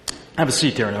Have a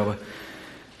seat there, Nova.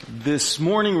 This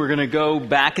morning we're going to go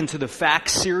back into the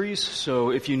Facts series. So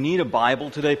if you need a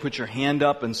Bible today, put your hand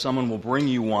up and someone will bring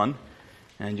you one.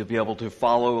 And you'll be able to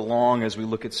follow along as we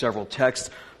look at several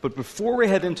texts. But before we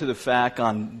head into the fact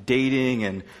on dating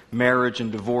and marriage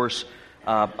and divorce,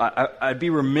 I'd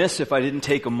be remiss if I didn't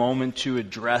take a moment to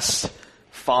address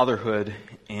fatherhood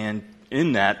and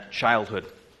in that childhood.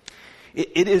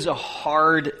 It is a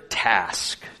hard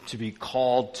task to be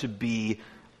called to be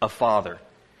a father.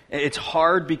 It's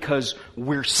hard because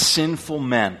we're sinful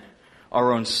men.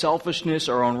 Our own selfishness,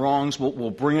 our own wrongs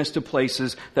will bring us to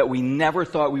places that we never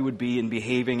thought we would be in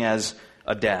behaving as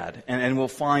a dad. And we'll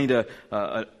find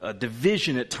a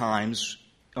division at times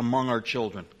among our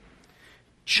children.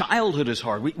 Childhood is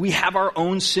hard. We have our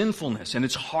own sinfulness, and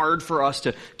it's hard for us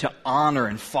to honor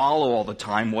and follow all the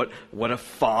time what a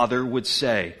father would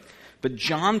say. But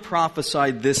John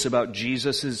prophesied this about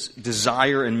Jesus'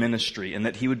 desire and ministry, and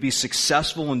that he would be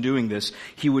successful in doing this.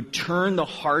 He would turn the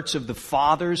hearts of the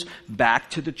fathers back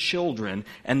to the children,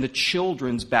 and the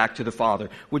children's back to the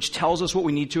father, which tells us what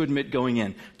we need to admit going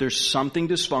in. There's something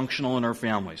dysfunctional in our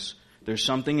families. There's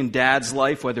something in dad's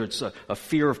life, whether it's a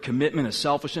fear of commitment, a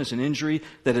selfishness, an injury,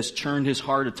 that has turned his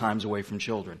heart at times away from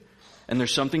children. And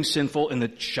there's something sinful in the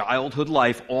childhood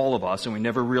life, all of us, and we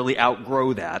never really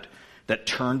outgrow that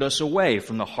turned us away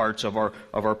from the hearts of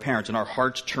our parents, and our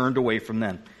hearts turned away from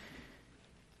them.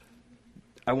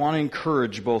 I want to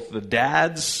encourage both the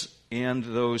dads and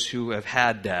those who have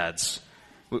had dads.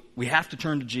 We have to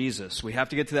turn to Jesus. We have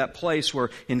to get to that place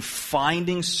where in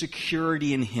finding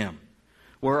security in Him,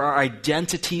 where our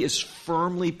identity is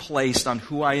firmly placed on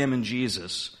who I am in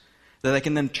Jesus, that I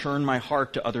can then turn my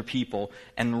heart to other people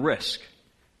and risk.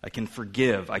 I can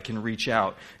forgive. I can reach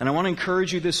out. And I want to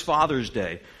encourage you this Father's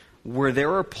Day, where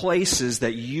there are places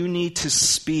that you need to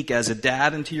speak as a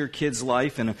dad into your kid's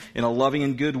life in a loving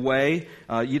and good way.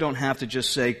 You don't have to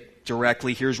just say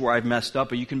directly, here's where I've messed up,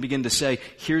 but you can begin to say,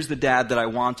 here's the dad that I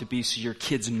want to be, so your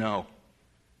kids know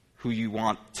who you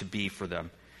want to be for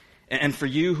them. And for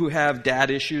you who have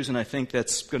dad issues, and I think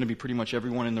that's going to be pretty much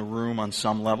everyone in the room on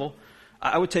some level,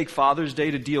 I would take Father's Day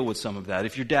to deal with some of that.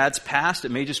 If your dad's passed,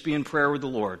 it may just be in prayer with the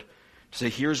Lord. To say,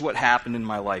 here's what happened in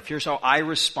my life. Here's how I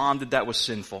responded that was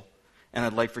sinful. And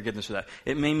I'd like forgiveness for that.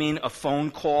 It may mean a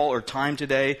phone call or time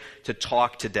today to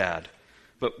talk to Dad.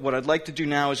 But what I'd like to do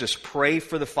now is just pray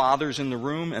for the fathers in the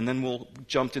room, and then we'll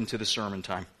jump into the sermon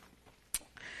time.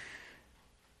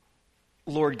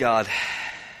 Lord God,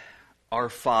 our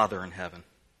Father in heaven,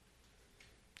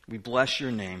 we bless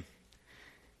your name.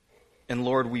 And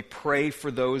Lord, we pray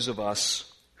for those of us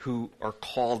who are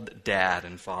called Dad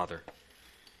and Father,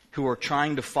 who are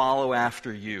trying to follow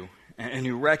after you, and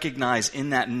who recognize in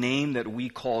that name that we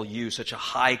call you such a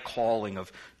high calling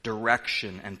of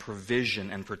direction and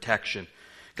provision and protection.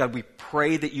 God, we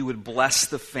pray that you would bless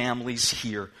the families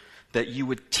here, that you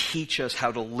would teach us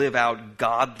how to live out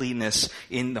godliness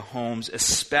in the homes,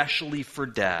 especially for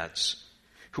dads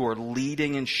who are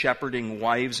leading and shepherding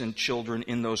wives and children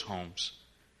in those homes.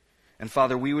 And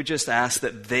Father, we would just ask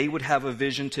that they would have a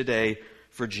vision today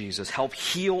for Jesus. Help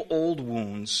heal old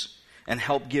wounds and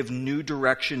help give new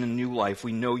direction and new life.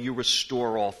 We know you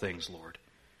restore all things, Lord.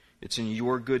 It's in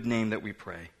your good name that we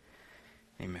pray.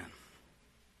 Amen.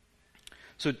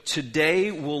 So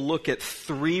today we'll look at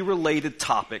 3 related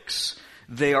topics.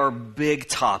 They are big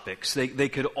topics. They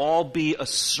could all be a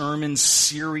sermon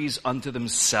series unto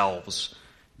themselves.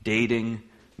 Dating,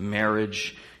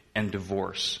 marriage, and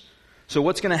divorce. So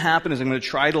what's going to happen is I'm going to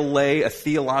try to lay a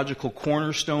theological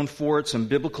cornerstone for it, some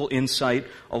biblical insight,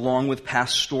 along with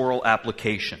pastoral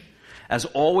application. As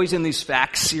always in these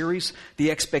Facts series, the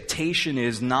expectation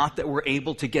is not that we're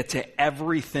able to get to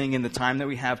everything in the time that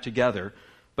we have together,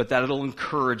 but that it'll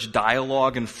encourage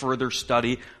dialogue and further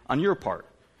study on your part.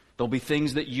 There'll be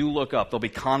things that you look up. There'll be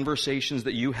conversations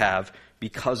that you have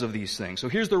because of these things. So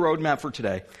here's the roadmap for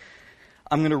today.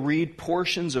 I'm going to read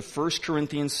portions of 1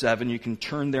 Corinthians 7. You can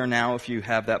turn there now if you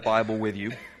have that Bible with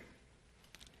you.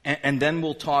 And then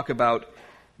we'll talk about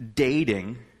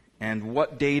dating and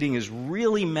what dating is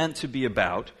really meant to be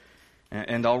about.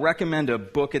 And I'll recommend a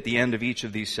book at the end of each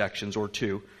of these sections, or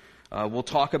 2. We'll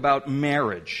talk about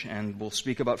marriage, and we'll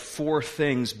speak about 4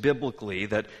 things biblically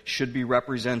that should be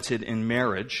represented in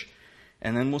marriage.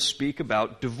 And then we'll speak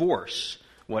about divorce.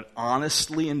 What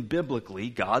honestly and biblically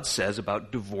God says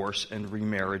about divorce and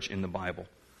remarriage in the Bible.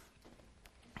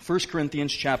 1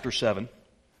 Corinthians chapter 7.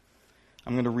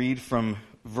 I'm going to read from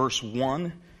verse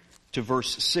 1 to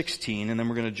verse 16, and then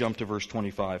we're going to jump to verse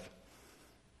 25.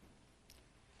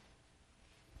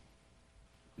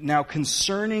 Now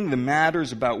concerning the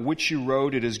matters about which you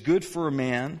wrote, it is good for a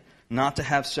man not to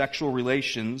have sexual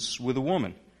relations with a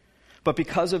woman. But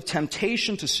because of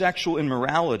temptation to sexual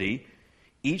immorality,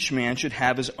 each man should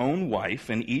have his own wife,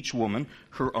 and each woman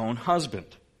her own husband.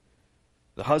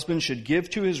 The husband should give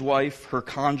to his wife her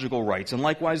conjugal rights, and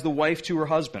likewise the wife to her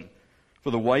husband. For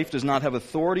the wife does not have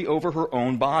authority over her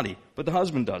own body, but the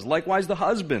husband does. Likewise the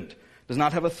husband does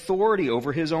not have authority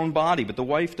over his own body, but the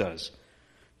wife does.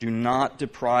 Do not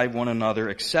deprive one another,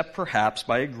 except perhaps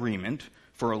by agreement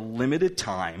for a limited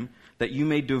time, that you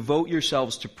may devote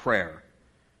yourselves to prayer.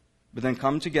 But then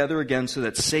come together again so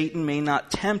that Satan may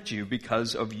not tempt you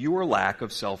because of your lack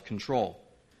of self-control.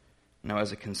 Now,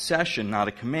 as a concession, not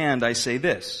a command, I say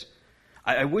this.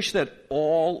 I wish that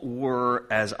all were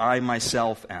as I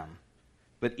myself am,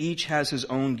 but each has his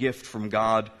own gift from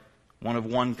God, one of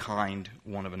one kind,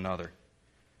 one of another.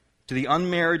 To the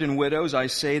unmarried and widows, I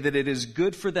say that it is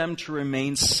good for them to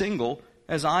remain single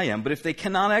as I am, but if they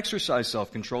cannot exercise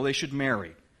self-control, they should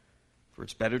marry. For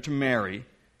it's better to marry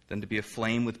than to be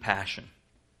aflame with passion.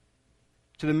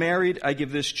 To the married I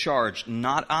give this charge,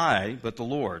 not I, but the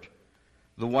Lord.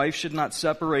 The wife should not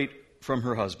separate from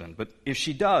her husband, but if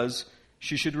she does,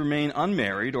 she should remain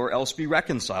unmarried or else be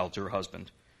reconciled to her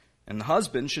husband. And the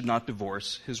husband should not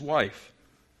divorce his wife.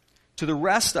 To the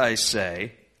rest I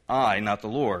say, I, not the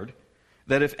Lord,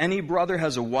 that if any brother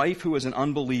has a wife who is an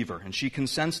unbeliever, and she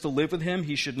consents to live with him,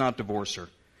 he should not divorce her.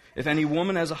 If any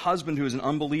woman has a husband who is an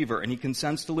unbeliever, and he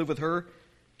consents to live with her,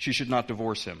 she should not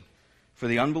divorce him. For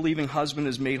the unbelieving husband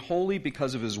is made holy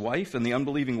because of his wife, and the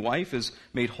unbelieving wife is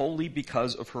made holy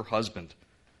because of her husband.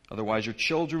 Otherwise your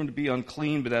children would be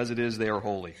unclean, but as it is, they are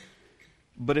holy.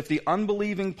 But if the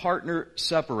unbelieving partner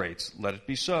separates, let it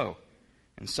be so.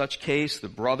 In such case, the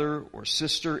brother or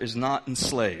sister is not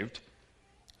enslaved.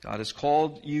 God has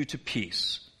called you to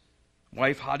peace.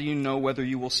 Wife, how do you know whether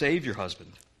you will save your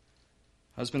husband?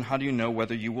 Husband, how do you know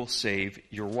whether you will save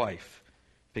your wife?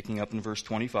 Picking up in verse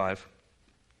 25.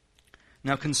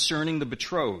 Now concerning the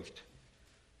betrothed,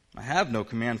 I have no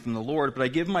command from the Lord, but I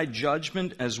give my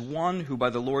judgment as one who by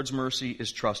the Lord's mercy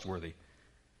is trustworthy.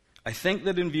 I think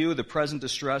that in view of the present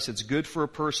distress, it's good for a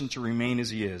person to remain as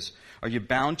he is. Are you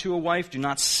bound to a wife? Do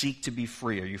not seek to be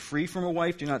free. Are you free from a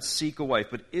wife? Do not seek a wife.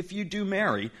 But if you do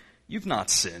marry, you've not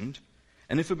sinned.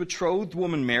 And if a betrothed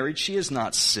woman married, she has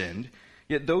not sinned.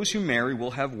 Yet those who marry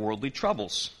will have worldly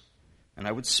troubles. And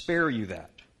I would spare you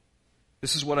that.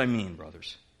 This is what I mean,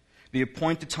 brothers. The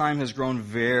appointed time has grown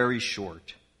very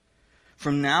short.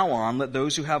 From now on, let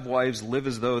those who have wives live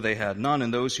as though they had none,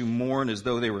 and those who mourn as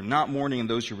though they were not mourning, and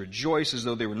those who rejoice as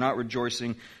though they were not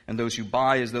rejoicing, and those who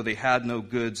buy as though they had no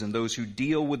goods, and those who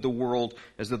deal with the world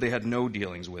as though they had no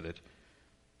dealings with it.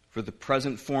 For the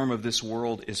present form of this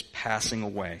world is passing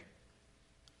away.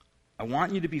 I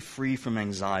want you to be free from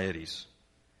anxieties.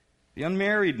 The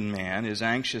unmarried man is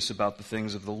anxious about the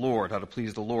things of the Lord, how to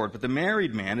please the Lord. But the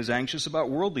married man is anxious about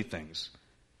worldly things,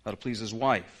 how to please his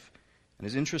wife. And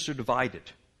his interests are divided.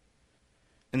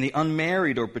 And the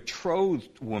unmarried or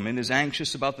betrothed woman is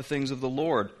anxious about the things of the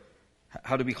Lord,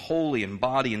 how to be holy in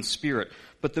body and spirit.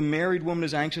 But the married woman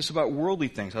is anxious about worldly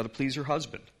things, how to please her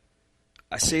husband.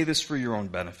 I say this for your own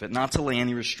benefit, not to lay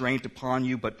any restraint upon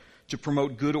you, but to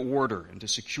promote good order and to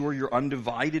secure your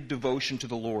undivided devotion to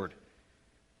the Lord.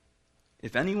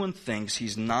 If anyone thinks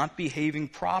he's not behaving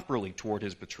properly toward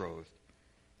his betrothed,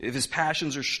 if his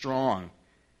passions are strong,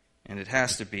 and it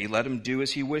has to be, let him do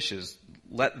as he wishes.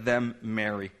 Let them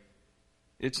marry.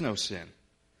 It's no sin.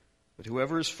 But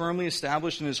whoever is firmly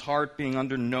established in his heart, being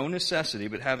under no necessity,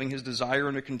 but having his desire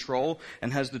under control,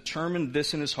 and has determined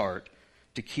this in his heart,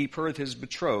 to keep her with his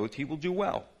betrothed, he will do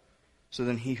well. So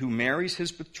then he who marries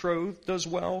his betrothed does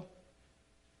well,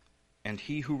 and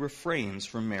he who refrains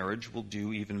from marriage will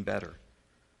do even better.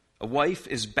 A wife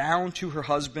is bound to her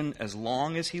husband as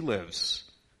long as he lives.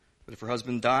 But if her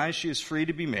husband dies, she is free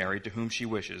to be married to whom she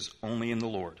wishes, only in the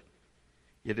Lord.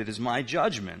 Yet it is my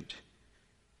judgment,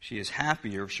 she is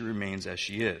happier if she remains as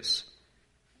she is.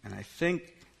 And I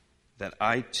think that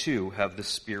I too have the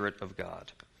Spirit of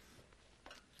God.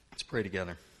 Let's pray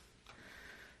together.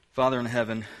 Father in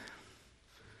heaven,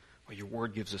 well, your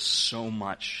word gives us so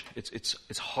much.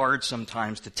 It's hard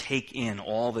sometimes to take in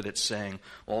all that it's saying,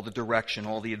 all the direction,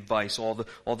 all the advice, all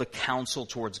the counsel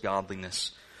towards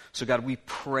godliness. So God, we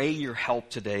pray your help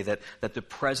today, that the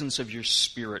presence of your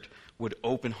Spirit would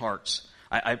open hearts.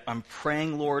 I'm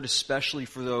praying, Lord, especially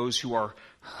for those who are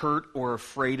hurt or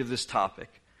afraid of this topic,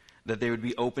 that they would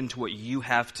be open to what you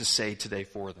have to say today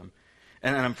for them.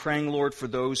 And I'm praying, Lord, for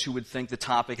those who would think the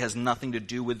topic has nothing to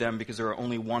do with them because there are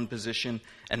only one position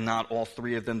and not all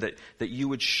three of them, that you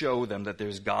would show them that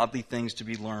there's godly things to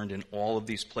be learned in all of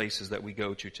these places that we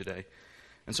go to today.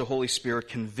 And so, Holy Spirit,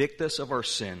 convict us of our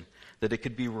sin. that it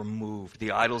could be removed,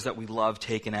 the idols that we love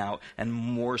taken out, and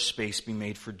more space be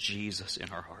made for Jesus in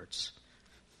our hearts.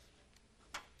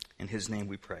 In his name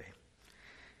we pray.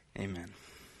 Amen.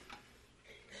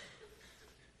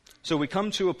 So we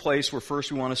come to a place where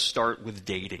first we want to start with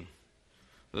dating.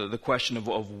 The question of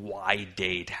why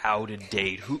date, how to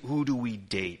date, who do we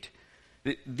date?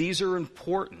 These are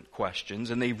important questions,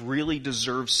 and they really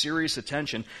deserve serious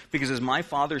attention because, as my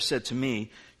father said to me,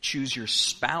 choose your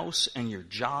spouse and your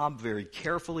job very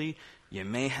carefully. You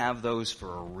may have those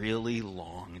for a really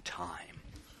long time.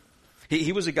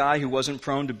 He was a guy who wasn't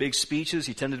prone to big speeches.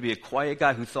 He tended to be a quiet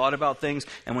guy who thought about things,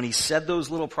 and when he said those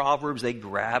little proverbs, they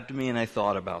grabbed me and I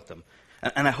thought about them.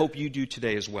 And I hope you do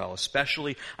today as well.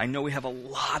 Especially, I know we have a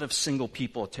lot of single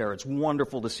people at Terra. It's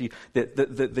wonderful to see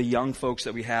the young folks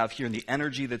that we have here and the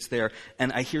energy that's there.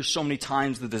 And I hear so many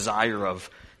times the desire of,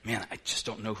 man, I just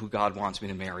don't know who God wants me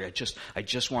to marry. I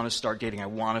just want to start dating. I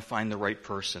want to find the right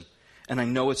person. And I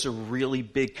know it's a really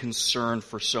big concern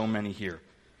for so many here.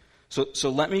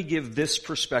 So let me give this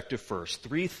perspective first.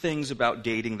 3 things about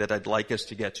dating that I'd like us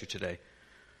to get to today.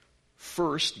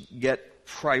 First, get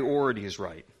priorities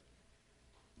right.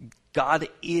 God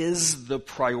is the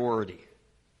priority.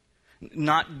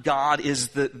 Not God is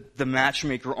the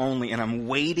matchmaker only, and I'm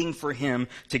waiting for him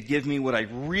to give me what I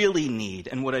really need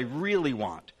and what I really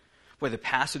want. Boy, the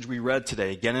passage we read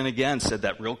today again and again said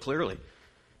that real clearly.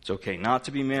 It's okay not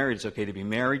to be married. It's okay to be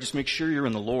married. Just make sure you're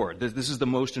in the Lord. This is the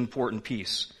most important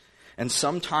piece. And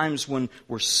sometimes when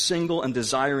we're single and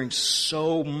desiring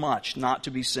so much not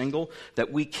to be single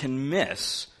that we can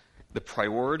miss the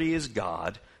priority is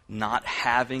God, not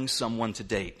having someone to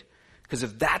date. Because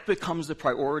if that becomes the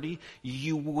priority,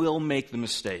 you will make the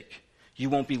mistake. You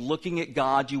won't be looking at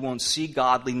God. You won't see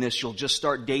godliness. You'll just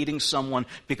start dating someone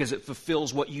because it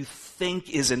fulfills what you think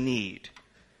is a need.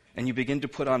 And you begin to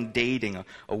put on dating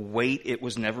a weight it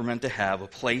was never meant to have, a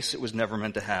place it was never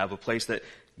meant to have, a place that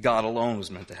God alone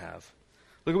was meant to have.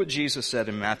 Look at what Jesus said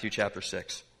in Matthew chapter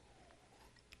 6.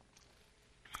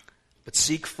 But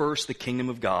seek first the kingdom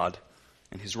of God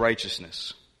and his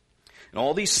righteousness, and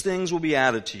all these things will be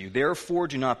added to you. Therefore,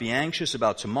 do not be anxious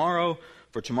about tomorrow,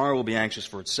 for tomorrow will be anxious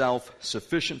for itself.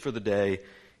 Sufficient for the day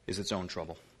is its own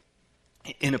trouble.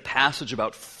 In a passage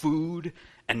about food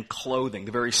and clothing,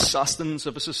 the very sustenance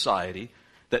of a society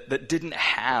that didn't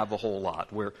have a whole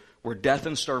lot, where death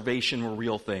and starvation were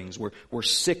real things, where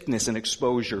sickness and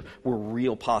exposure were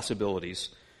real possibilities,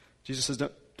 Jesus says,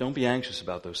 don't be anxious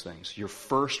about those things. Your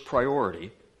first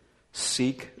priority,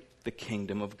 seek the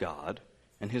kingdom of God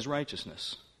and his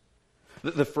righteousness.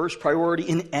 The first priority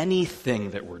in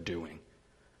anything that we're doing,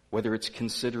 whether it's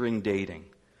considering dating,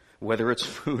 whether it's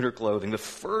food or clothing, the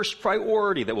first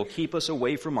priority that will keep us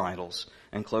away from idols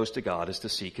and close to God is to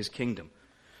seek his kingdom,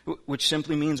 which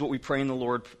simply means what we pray in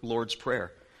the Lord's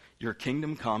Prayer. Your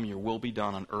kingdom come, your will be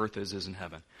done on earth as is in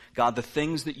heaven. God, the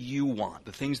things that you want,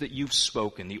 the things that you've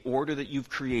spoken, the order that you've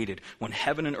created, when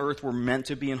heaven and earth were meant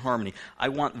to be in harmony, I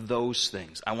want those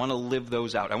things. I want to live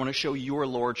those out. I want to show your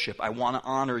lordship. I want to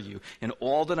honor you. In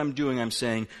all that I'm doing, I'm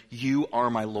saying, you are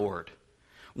my Lord.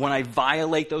 When I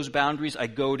violate those boundaries, I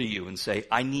go to you and say,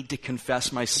 I need to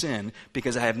confess my sin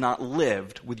because I have not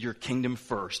lived with your kingdom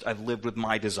first. I've lived with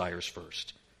my desires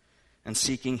first. And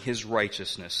seeking his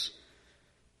righteousness.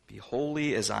 Be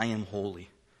holy as I am holy.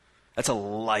 That's a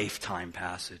lifetime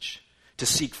passage. To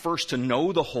seek first to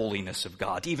know the holiness of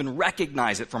God, to even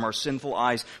recognize it from our sinful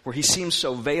eyes, where he seems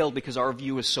so veiled because our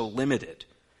view is so limited.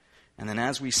 And then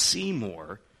as we see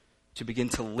more, to begin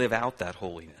to live out that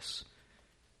holiness.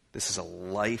 This is a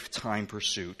lifetime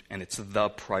pursuit, and it's the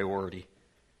priority.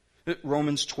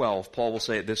 Romans 12, Paul will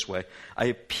say it this way, I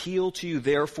appeal to you,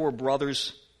 therefore,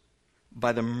 brothers,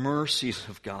 by the mercies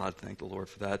of God, thank the Lord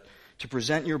for that, to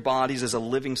present your bodies as a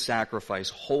living sacrifice,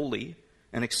 holy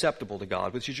and acceptable to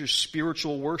God, which is your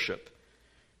spiritual worship.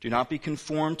 Do not be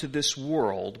conformed to this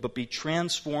world, but be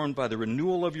transformed by the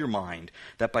renewal of your mind,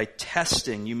 that by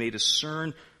testing you may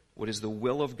discern what is the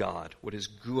will of God, what is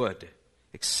good,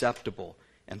 acceptable,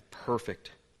 and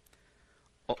perfect.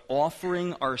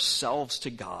 Offering ourselves to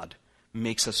God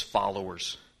makes us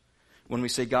followers. When we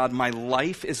say, God, my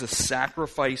life is a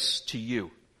sacrifice to you.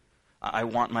 I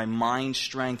want my mind,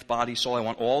 strength, body, soul. I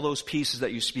want all those pieces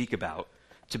that you speak about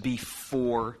to be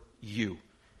for you.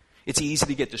 It's easy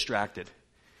to get distracted.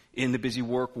 In the busy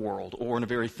work world or in a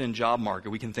very thin job market,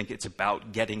 we can think it's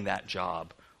about getting that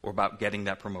job or about getting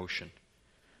that promotion.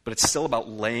 But it's still about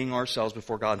laying ourselves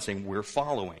before God and saying we're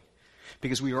following.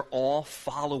 Because we are all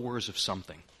followers of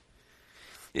something.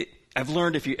 I've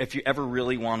learned if you ever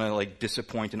really want to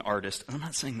disappoint an artist, and I'm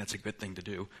not saying that's a good thing to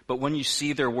do, but when you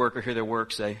see their work or hear their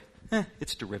work, say,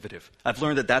 it's derivative. I've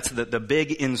learned that that's the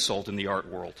big insult in the art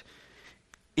world.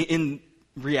 In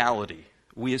reality,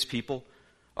 we as people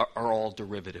are all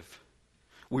derivative.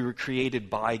 We were created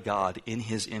by God in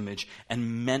His image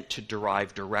and meant to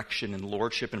derive direction and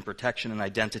lordship and protection and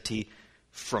identity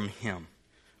from Him.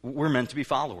 We're meant to be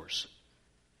followers.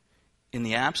 In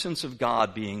the absence of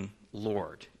God being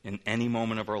Lord in any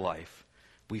moment of our life,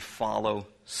 we follow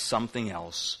something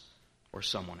else or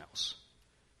someone else.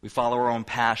 We follow our own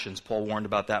passions. Paul warned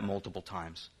about that multiple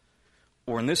times.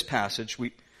 Or in this passage,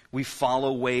 we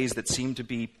follow ways that seem to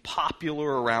be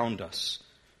popular around us.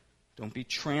 Don't be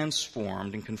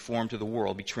transformed and conformed to the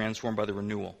world. Be transformed by the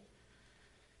renewal.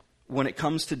 When it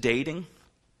comes to dating,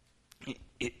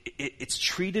 it's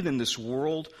treated in this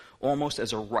world almost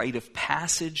as a rite of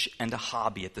passage and a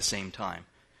hobby at the same time.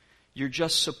 You're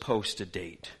just supposed to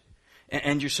date.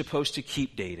 And you're supposed to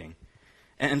keep dating.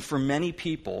 And for many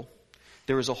people,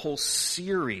 there is a whole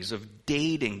series of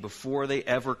dating before they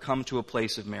ever come to a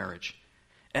place of marriage.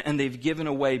 And they've given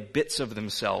away bits of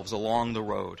themselves along the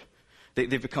road.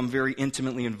 They've become very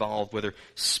intimately involved, whether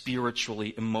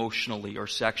spiritually, emotionally, or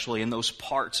sexually, and those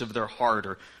parts of their heart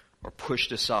are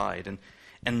pushed aside.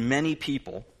 And many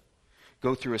people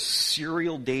go through a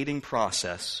serial dating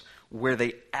process where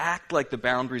they act like the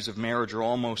boundaries of marriage are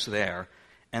almost there,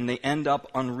 and they end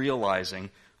up unrealizing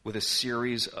with a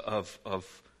series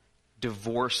of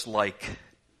divorce-like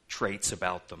traits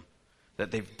about them.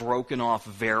 That they've broken off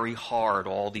very hard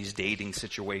all these dating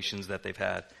situations that they've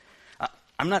had.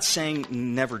 I'm not saying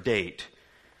never date,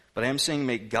 but I am saying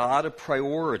make God a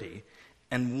priority.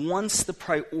 And once the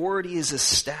priority is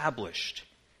established,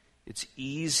 it's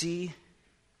easy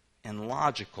and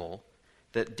logical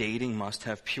that dating must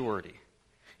have purity.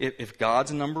 If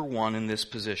God's number one in this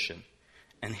position,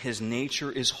 and His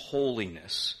nature is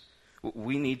holiness,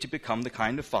 we need to become the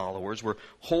kind of followers where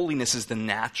holiness is the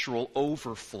natural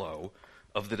overflow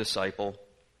of the disciple,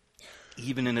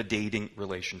 even in a dating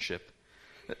relationship.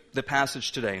 The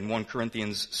passage today in 1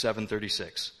 Corinthians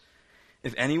 7:36.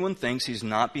 If anyone thinks he's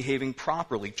not behaving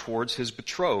properly towards his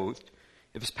betrothed,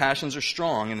 if his passions are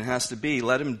strong, and it has to be,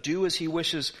 let him do as he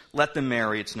wishes, let them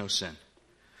marry, it's no sin.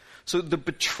 So the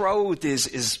betrothed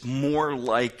is more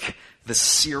like the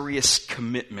serious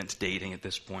commitment dating at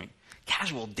this point.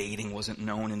 Casual dating wasn't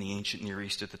known in the ancient Near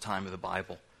East at the time of the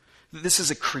Bible. This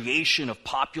is a creation of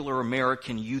popular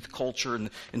American youth culture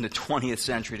in the 20th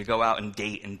century to go out and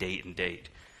date and date and date.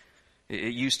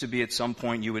 It used to be at some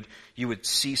point you would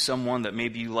see someone that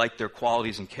maybe you liked their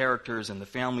qualities and characters, and the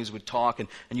families would talk, and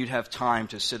you'd have time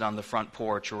to sit on the front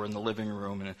porch or in the living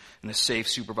room in a safe,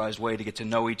 supervised way to get to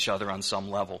know each other on some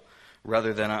level,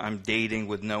 rather than I'm dating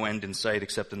with no end in sight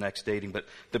except the next dating. But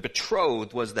the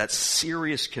betrothed was that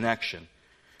serious connection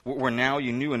where now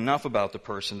you knew enough about the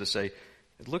person to say,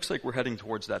 it looks like we're heading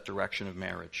towards that direction of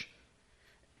marriage.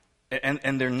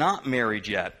 And they're not married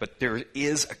yet, but there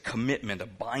is a commitment, a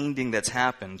binding that's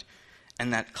happened,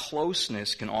 and that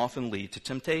closeness can often lead to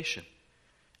temptation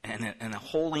and a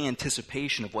holy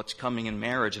anticipation of what's coming in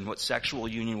marriage and what sexual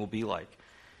union will be like.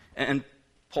 And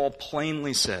Paul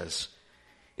plainly says,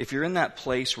 if you're in that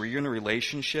place where you're in a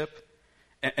relationship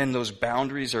and those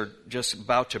boundaries are just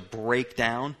about to break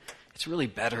down, it's really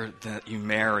better that you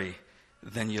marry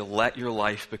than you let your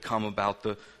life become about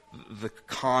the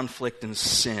conflict and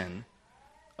sin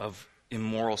of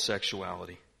immoral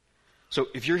sexuality. So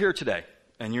if you're here today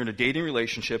and you're in a dating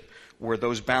relationship where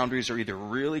those boundaries are either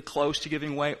really close to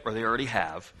giving way or they already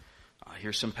have,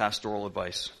 here's some pastoral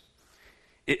advice.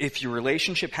 If your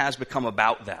relationship has become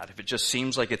about that, if it just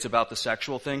seems like it's about the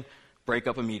sexual thing, break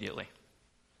up immediately.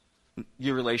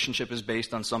 Your relationship is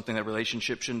based on something that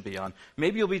relationship shouldn't be on.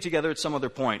 Maybe you'll be together at some other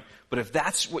point, but if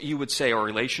that's what you would say our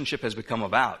relationship has become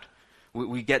about,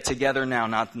 we get together now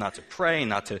not to pray,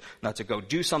 not to go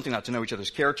do something, not to know each other's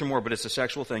character more, but it's a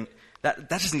sexual thing, that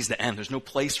just needs to end. There's no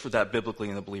place for that biblically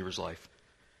in the believer's life.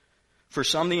 For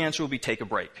some, the answer will be take a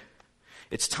break.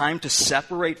 It's time to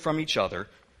separate from each other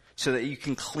so that you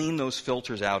can clean those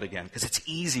filters out again. Because it's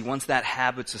easy, once that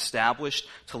habit's established,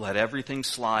 to let everything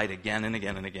slide again and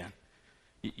again and again.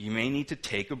 You may need to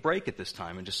take a break at this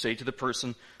time and just say to the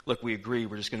person, look, we agree,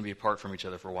 we're just going to be apart from each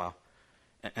other for a while.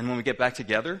 And when we get back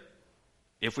together,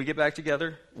 if we get back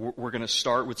together, we're going to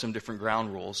start with some different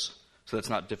ground rules so that's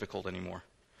not difficult anymore.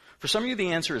 For some of you,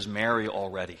 the answer is marry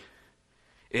already.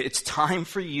 It's time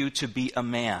for you to be a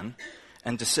man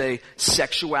and to say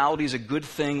sexuality is a good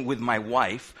thing with my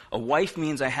wife. A wife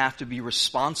means I have to be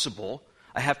responsible.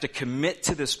 I have to commit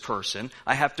to this person.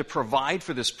 I have to provide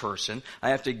for this person. I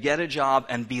have to get a job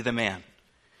and be the man.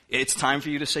 It's time for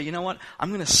you to say, you know what? I'm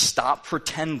going to stop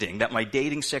pretending that my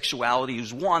dating sexuality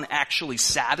is, one, actually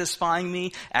satisfying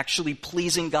me, actually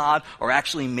pleasing God, or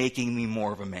actually making me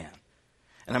more of a man.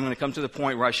 And I'm going to come to the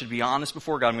point where I should be honest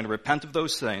before God. I'm going to repent of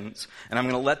those things, and I'm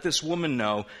going to let this woman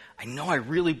know I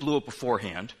really blew it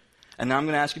beforehand, and now I'm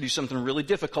going to ask you to do something really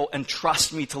difficult and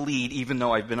trust me to lead even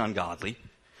though I've been ungodly.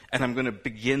 And I'm going to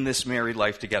begin this married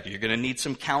life together. You're going to need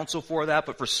some counsel for that,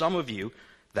 but for some of you,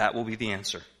 that will be the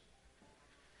answer.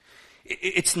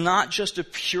 It's not just a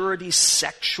purity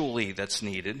sexually that's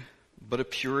needed, but a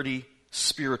purity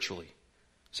spiritually.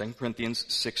 2 Corinthians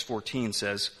 6:14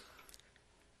 says,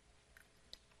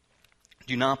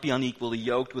 "Do not be unequally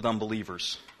yoked with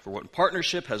unbelievers. For what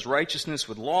partnership has righteousness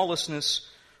with lawlessness,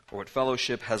 or what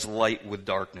fellowship has light with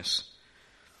darkness?"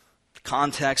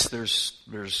 Context, there's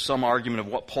some argument of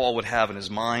what Paul would have in his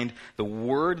mind. The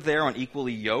word there on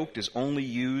equally yoked is only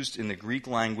used in the Greek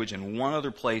language in one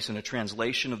other place in a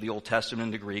translation of the Old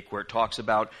Testament into Greek where it talks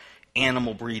about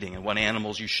animal breeding and what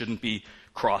animals you shouldn't be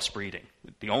crossbreeding.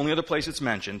 The only other place it's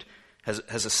mentioned has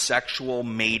a sexual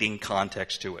mating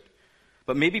context to it.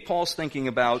 But maybe Paul's thinking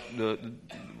about the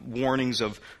warnings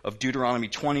of Deuteronomy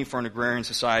 20 for an agrarian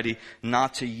society,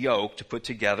 not to yoke, to put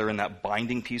together in that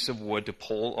binding piece of wood to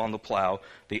pull on the plow,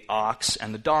 the ox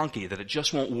and the donkey, that it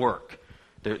just won't work.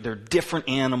 They're different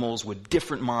animals with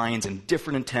different minds and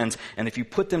different intents, and if you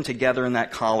put them together in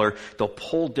that collar, they'll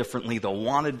pull differently, they'll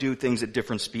want to do things at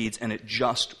different speeds, and it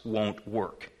just won't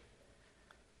work.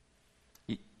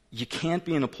 You can't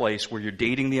be in a place where you're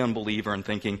dating the unbeliever and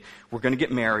thinking, we're going to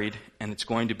get married and it's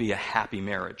going to be a happy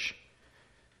marriage.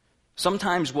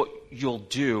 Sometimes what you'll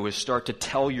do is start to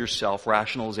tell yourself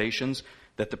rationalizations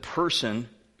that the person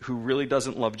who really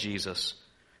doesn't love Jesus,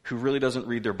 who really doesn't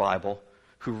read their Bible,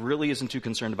 who really isn't too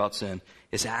concerned about sin,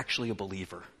 is actually a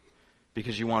believer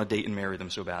because you want to date and marry them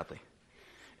so badly.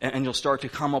 And you'll start to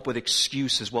come up with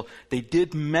excuses. Well, they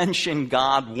did mention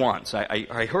God once.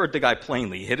 I heard the guy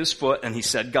plainly. He hit his foot and he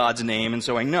said God's name, and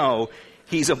so I know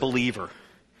he's a believer.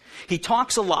 He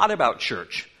talks a lot about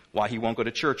church. Why he won't go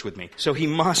to church with me. So he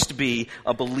must be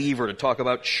a believer to talk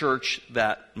about church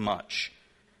that much.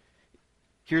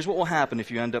 Here's what will happen if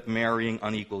you end up marrying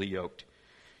unequally yoked.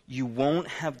 You won't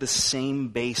have the same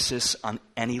basis on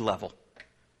any level.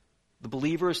 The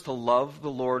believer is to love the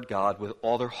Lord God with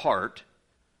all their heart,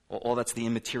 all that's the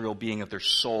immaterial being of their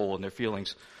soul and their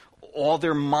feelings, all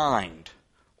their mind,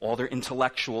 all their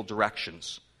intellectual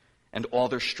directions, and all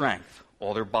their strength,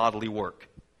 all their bodily work.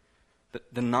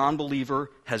 The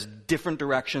non-believer has different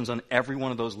directions on every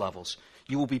one of those levels.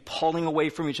 You will be pulling away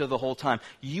from each other the whole time.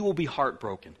 You will be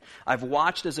heartbroken. I've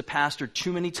watched as a pastor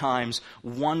too many times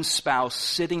one spouse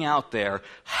sitting out there,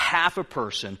 half a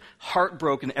person,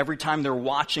 heartbroken every time they're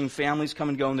watching families come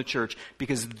and go in the church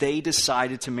because they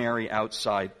decided to marry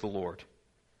outside the Lord.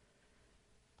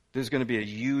 There's going to be a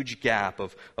huge gap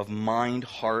of mind,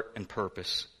 heart, and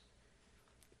purpose.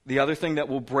 The other thing that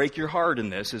will break your heart in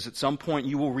this is at some point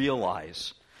you will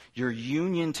realize your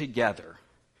union together,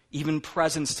 even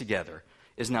presence together,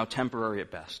 is now temporary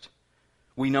at best.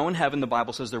 We know in heaven the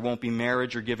Bible says there won't be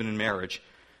marriage or given in marriage,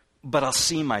 but I'll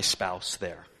see my spouse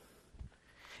there.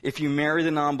 If you marry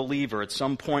the non-believer, at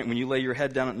some point when you lay your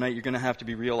head down at night, you're going to have to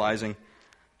be realizing,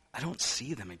 I don't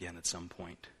see them again at some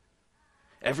point.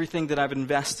 Everything that I've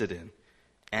invested in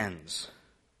ends.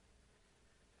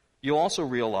 You'll also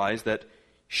realize that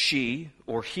she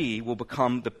or he will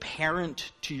become the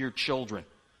parent to your children.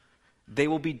 They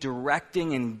will be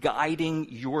directing and guiding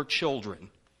your children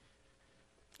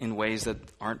in ways that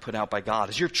aren't put out by God.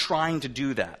 As you're trying to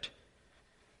do that,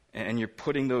 and you're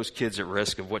putting those kids at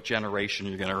risk of what generation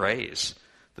you're going to raise,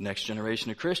 the next generation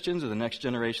of Christians or the next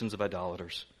generations of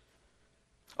idolaters.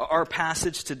 Our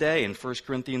passage today in 1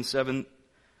 Corinthians 7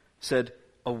 said,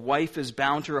 a wife is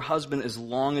bound to her husband as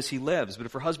long as he lives. But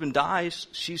if her husband dies,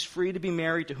 she's free to be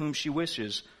married to whom she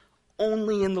wishes,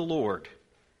 only in the Lord.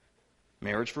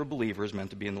 Marriage for a believer is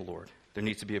meant to be in the Lord. There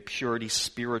needs to be a purity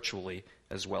spiritually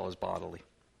as well as bodily.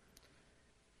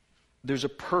 There's a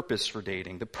purpose for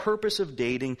dating. The purpose of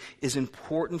dating is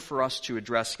important for us to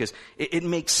address because it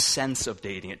makes sense of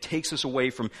dating. It takes us away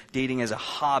from dating as a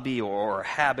hobby or a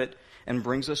habit and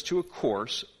brings us to a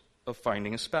course of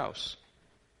finding a spouse.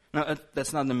 Now,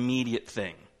 that's not an immediate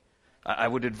thing. I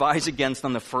would advise against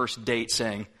on the first date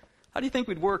saying, how do you think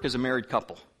we'd work as a married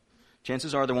couple?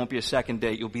 Chances are there won't be a second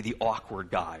date. You'll be the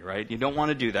awkward guy, right? You don't want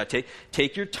to do that.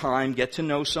 Take your time. Get to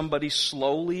know somebody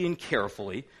slowly and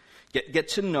carefully. Get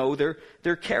to know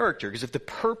their character. Because if the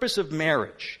purpose of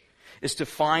marriage is to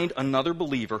find another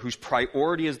believer whose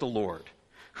priority is the Lord,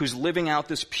 who's living out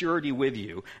this purity with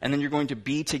you, and then you're going to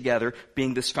be together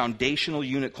being this foundational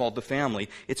unit called the family,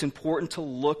 it's important to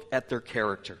look at their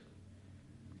character.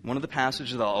 One of the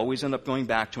passages that I'll always end up going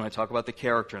back to when I talk about the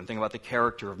character and think about the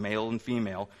character of male and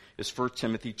female is 1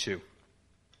 Timothy 2.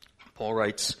 Paul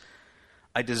writes,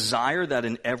 I desire that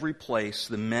in every place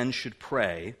the men should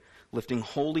pray, lifting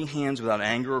holy hands without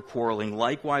anger or quarreling.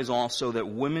 Likewise also that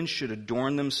women should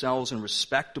adorn themselves in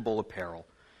respectable apparel,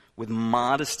 with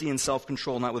modesty and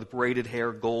self-control, not with braided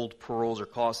hair, gold, pearls, or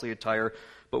costly attire,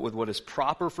 but with what is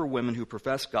proper for women who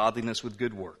profess godliness with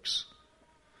good works.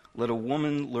 Let a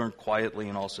woman learn quietly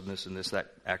in all submissiveness.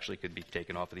 That actually could be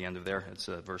taken off at the end of there. It's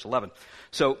verse 11.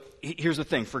 So here's the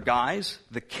thing. For guys,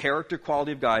 the character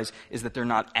quality of guys is that they're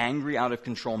not angry, out of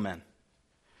control men.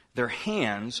 Their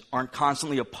hands aren't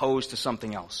constantly opposed to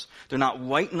something else. They're not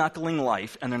white-knuckling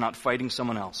life, and they're not fighting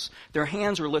someone else. Their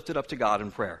hands are lifted up to God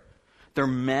in prayer. They're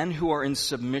men who are in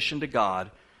submission to God.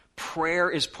 Prayer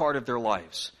is part of their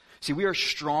lives. See, we are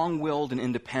strong-willed and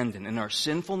independent. In our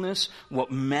sinfulness,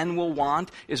 what men will want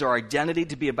is our identity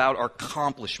to be about our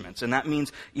accomplishments. And that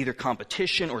means either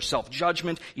competition or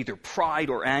self-judgment, either pride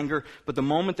or anger. But the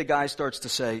moment the guy starts to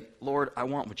say, Lord, I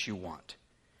want what you want,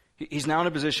 he's now in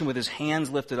a position with his hands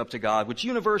lifted up to God, which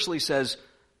universally says,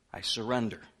 I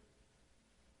surrender.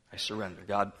 I surrender.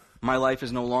 God, my life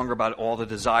is no longer about all the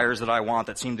desires that I want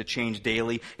that seem to change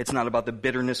daily. It's not about the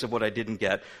bitterness of what I didn't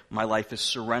get. My life is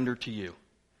surrendered to you.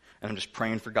 And I'm just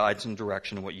praying for guidance and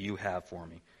direction in what you have for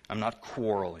me. I'm not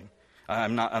quarreling.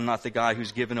 I'm not the guy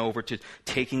who's given over to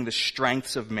taking the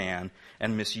strengths of man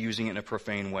and misusing it in a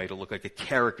profane way to look like a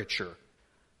caricature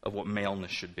of what maleness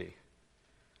should be.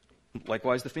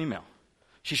 Likewise, the female.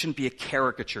 She shouldn't be a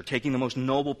caricature, taking the most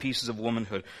noble pieces of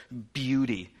womanhood,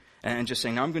 beauty, and just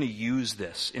saying, now I'm going to use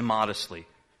this immodestly.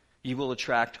 You will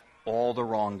attract all the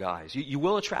wrong guys. You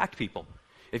will attract people.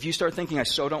 If you start thinking, I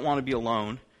so don't want to be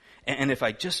alone, and if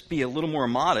I just be a little more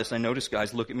modest, I notice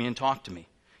guys look at me and talk to me.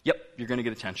 Yep, you're going to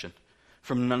get attention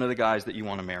from none of the guys that you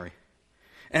want to marry.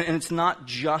 And it's not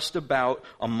just about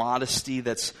a modesty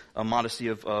that's a modesty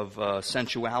of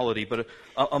sensuality, but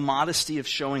a modesty of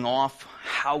showing off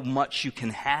how much you can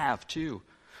have, too.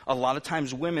 A lot of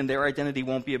times women, their identity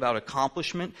won't be about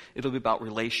accomplishment. It'll be about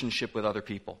relationship with other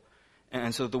people.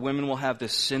 And so the women will have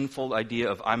this sinful idea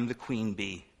of, I'm the queen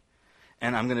bee.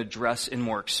 And I'm going to dress in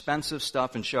more expensive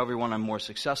stuff and show everyone I'm more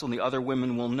successful. And the other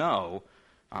women will know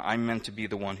I'm meant to be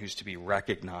the one who's to be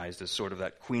recognized as sort of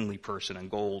that queenly person in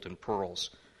gold and pearls.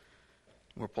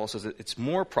 Where Paul says that it's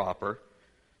more proper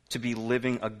to be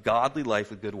living a godly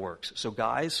life with good works. So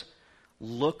guys,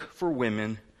 look for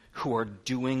women who are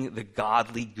doing the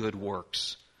godly good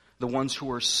works. The ones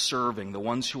who are serving, the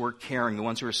ones who are caring, the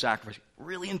ones who are sacrificing.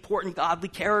 Really important godly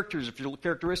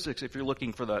characteristics if you're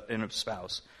looking for that in a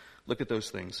spouse. Look at those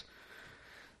things.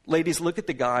 Ladies, look at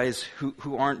the guys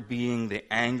who aren't being the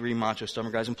angry, macho,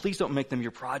 stubborn guys. And please don't make them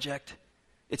your project.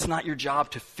 It's not your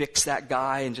job to fix that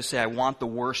guy and just say, I want the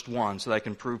worst one so that I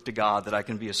can prove to God that I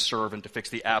can be a servant to fix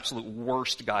the absolute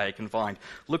worst guy I can find.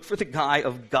 Look for the guy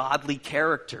of godly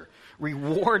character.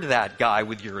 Reward that guy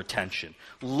with your attention.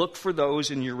 Look for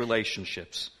those in your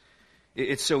relationships.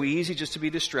 It's so easy just to be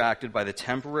distracted by the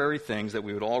temporary things that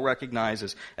we would all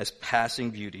recognize as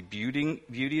passing beauty.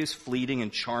 Beauty is fleeting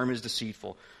and charm is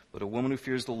deceitful, but a woman who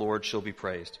fears the Lord shall be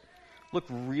praised. Look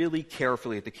really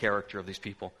carefully at the character of these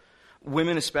people.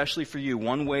 Women, especially for you,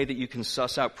 one way that you can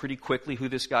suss out pretty quickly who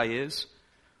this guy is,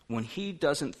 when he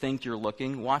doesn't think you're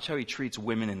looking, watch how he treats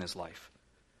women in his life.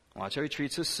 Watch how he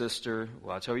treats his sister.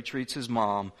 Watch how he treats his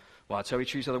mom. Watch how he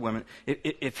treats other women.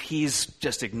 If he's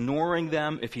just ignoring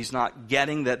them, if he's not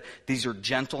getting that these are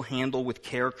gentle handle with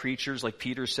care creatures, like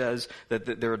Peter says,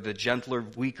 that they're the gentler,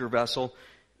 weaker vessel,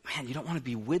 man, you don't want to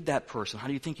be with that person. How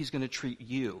do you think he's going to treat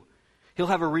you? He'll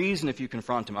have a reason if you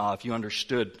confront him. If you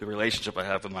understood the relationship I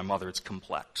have with my mother, it's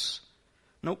complex.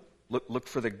 Nope. Look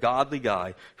for the godly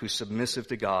guy who's submissive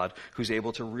to God, who's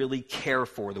able to really care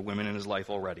for the women in his life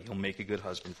already. He'll make a good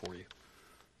husband for you.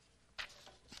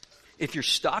 If you're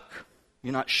stuck,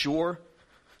 you're not sure,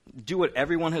 do what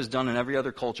everyone has done in every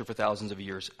other culture for thousands of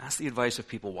years. Ask the advice of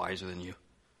people wiser than you.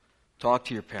 Talk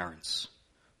to your parents.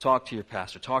 Talk to your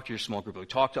pastor. Talk to your small group.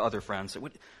 Talk to other friends.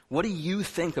 What do you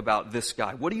think about this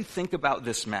guy? What do you think about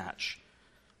this match?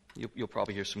 You'll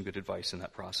probably hear some good advice in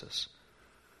that process.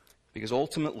 Because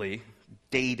ultimately,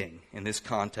 dating in this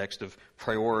context of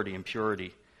priority and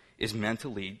purity is meant to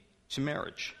lead to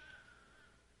marriage.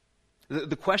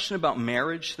 The question about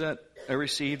marriage that I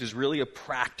received is really a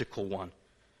practical one.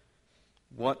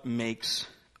 What makes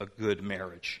a good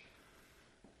marriage?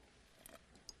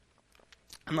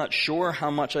 I'm not sure how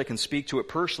much I can speak to it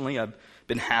personally. I've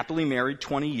been happily married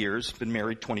 20 years, been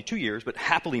married 22 years, but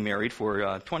happily married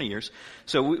for 20 years.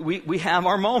 So we have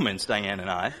our moments, Diane and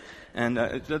I. And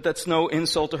that's no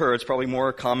insult to her. It's probably more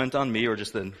a comment on me or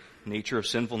just the nature of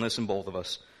sinfulness in both of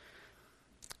us.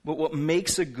 But what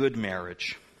makes a good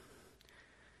marriage?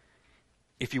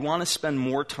 If you want to spend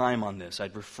more time on this,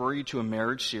 I'd refer you to a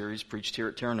marriage series preached here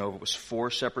at Terra Nova. It was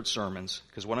 4 separate sermons,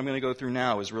 because what I'm going to go through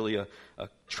now is really a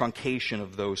truncation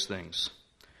of those things.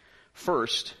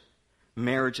 First,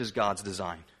 marriage is God's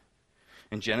design.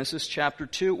 In Genesis chapter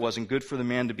 2, it wasn't good for the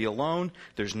man to be alone.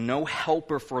 There's no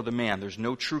helper for the man. There's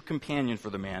no true companion for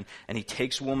the man. And he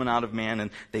takes woman out of man,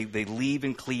 and they leave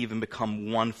and cleave and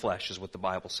become one flesh, is what the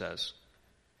Bible says.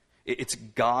 It's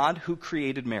God who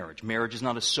created marriage. Marriage is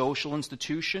not a social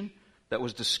institution that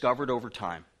was discovered over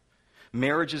time.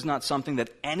 Marriage is not something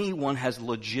that anyone has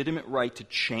legitimate right to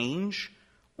change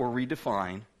or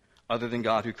redefine other than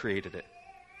God who created it.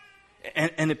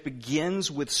 And it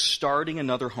begins with starting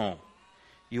another home.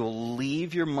 You'll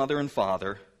leave your mother and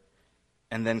father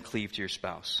and then cleave to your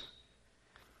spouse.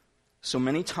 So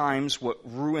many times what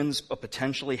ruins a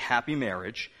potentially happy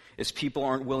marriage is people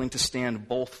aren't willing to stand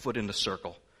both foot in the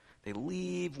circle. They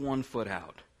leave one foot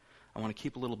out. I want to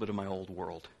keep a little bit of my old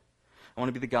world. I want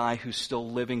to be the guy who's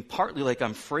still living partly like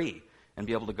I'm free and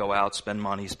be able to go out, spend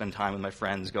money, spend time with my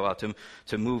friends, go out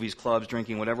to movies, clubs,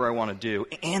 drinking, whatever I want to do,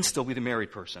 and still be the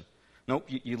married person. Nope,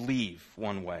 you leave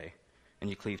one way and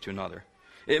you cleave to another.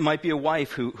 It might be a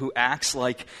wife who acts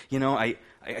like, I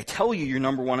tell you you're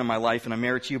number one in my life and I'm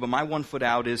married to you, but my one foot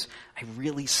out is I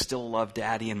really still love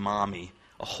daddy and mommy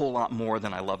a whole lot more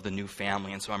than I love the new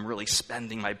family, and so I'm really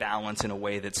spending my balance in a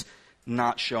way that's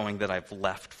not showing that I've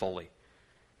left fully.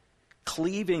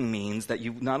 Cleaving means that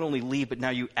you not only leave, but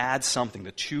now you add something.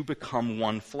 The two become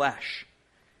one flesh.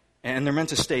 And they're meant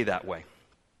to stay that way.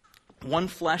 One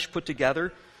flesh put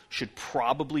together should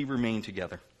probably remain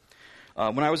together.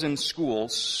 When I was in school,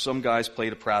 some guys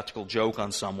played a practical joke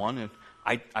on someone, and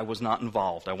I was not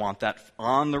involved. I want that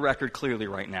on the record clearly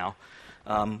right now.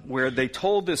 Where they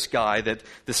told this guy that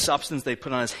the substance they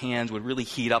put on his hands would really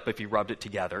heat up if he rubbed it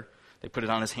together. They put it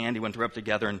on his hand, he went to rub it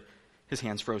together, and his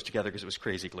hands froze together because it was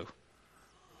crazy glue.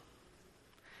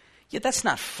 Yeah, that's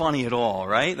not funny at all,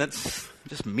 right? That's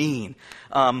just mean.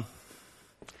 And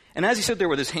as he stood there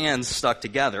with his hands stuck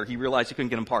together, he realized he couldn't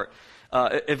get them apart.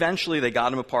 Eventually, they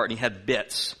got him apart, and he had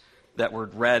bits that were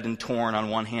red and torn on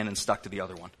one hand and stuck to the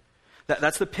other one.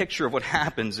 That's the picture of what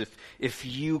happens if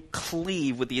you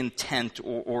cleave with the intent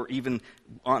or even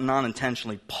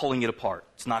non-intentionally pulling it apart.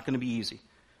 It's not going to be easy.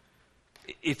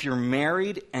 If you're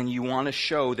married and you want to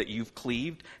show that you've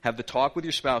cleaved, have the talk with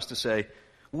your spouse to say,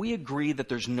 we agree that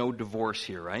there's no divorce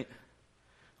here, right?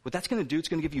 What that's going to do, it's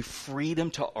going to give you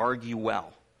freedom to argue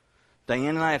well. Diane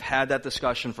and I have had that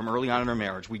discussion from early on in our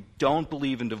marriage. We don't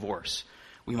believe in divorce.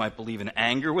 We might believe in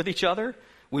anger with each other.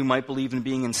 We might believe in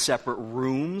being in separate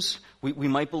rooms. We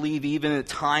might believe even at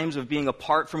times of being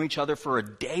apart from each other for a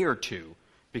day or two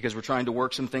because we're trying to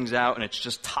work some things out and it's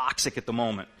just toxic at the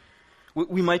moment.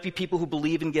 We might be people who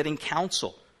believe in getting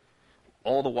counsel.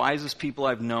 All the wisest people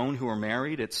I've known who are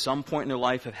married at some point in their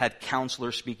life have had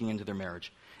counselors speaking into their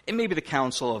marriage. It may be the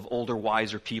counsel of older,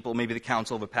 wiser people. It may be the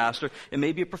counsel of a pastor. It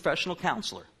may be a professional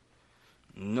counselor.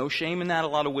 No shame in that, a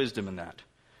lot of wisdom in that.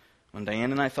 When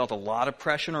Diane and I felt a lot of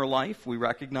pressure in our life, we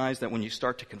recognized that when you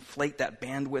start to conflate that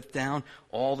bandwidth down,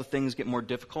 all the things get more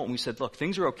difficult. And we said, look,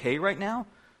 things are okay right now,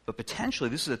 but potentially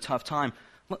this is a tough time.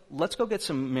 Let's go get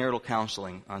some marital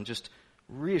counseling on just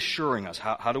reassuring us.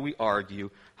 How do we argue?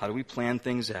 How do we plan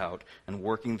things out and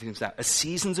working things out? As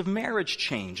seasons of marriage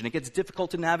change, and it gets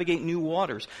difficult to navigate new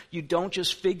waters. You don't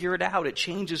just figure it out. It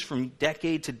changes from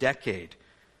decade to decade,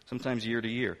 sometimes year to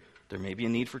year. There may be a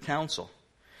need for counsel.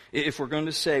 If we're going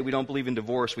to say we don't believe in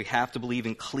divorce, we have to believe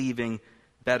in cleaving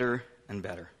better and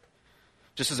better.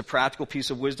 Just as a practical piece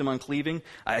of wisdom on cleaving,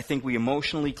 I think we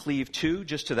emotionally cleave too,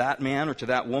 just to that man or to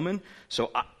that woman.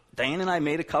 So Diane and I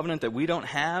made a covenant that we don't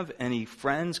have any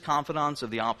friends, confidants of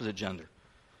the opposite gender.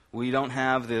 We don't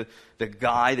have the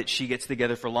guy that she gets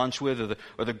together for lunch with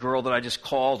or the girl that I just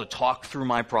call to talk through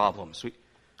my problems.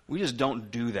 We just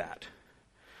don't do that.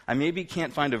 I maybe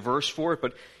can't find a verse for it,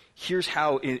 but here's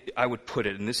how I would put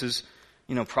it, and this is,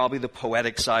 probably the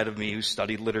poetic side of me who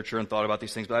studied literature and thought about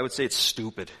these things, but I would say it's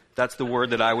stupid. That's the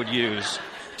word that I would use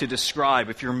to describe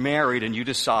if you're married and you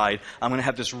decide, I'm going to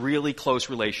have this really close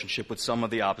relationship with some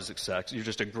of the opposite sex. You're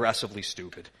just aggressively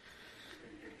stupid.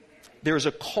 There's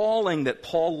a calling that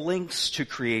Paul links to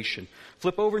creation.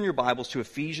 Flip over in your Bibles to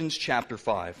Ephesians chapter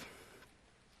 5.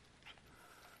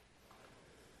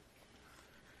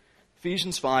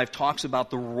 Ephesians 5 talks about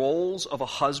the roles of a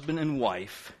husband and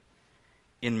wife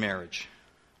in marriage.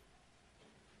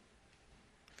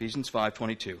 Ephesians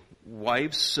 5:22.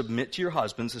 Wives, submit to your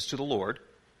husbands as to the Lord.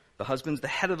 The husband's the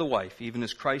head of the wife, even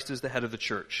as Christ is the head of the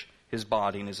church, his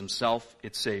body, and is himself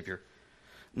its Savior.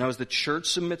 Now, as the church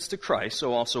submits to Christ,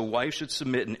 so also wives should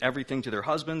submit in everything to their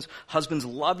husbands. Husbands,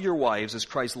 love your wives as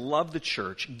Christ loved the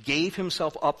church, gave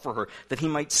himself up for her, that he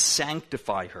might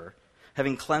sanctify her,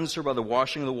 having cleansed her by the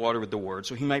washing of the water with the word,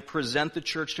 so he might present the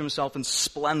church to himself in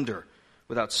splendor,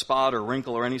 without spot or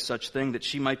wrinkle or any such thing, that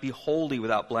she might be holy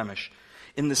without blemish.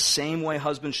 In the same way,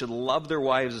 husbands should love their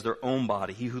wives as their own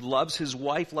body. He who loves his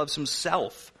wife loves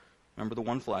himself. Remember the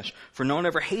one flesh. For no one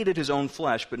ever hated his own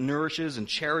flesh, but nourishes and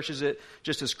cherishes it,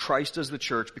 just as Christ does the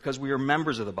church, because we are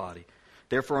members of the body.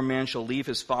 Therefore a man shall leave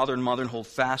his father and mother and hold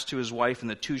fast to his wife, and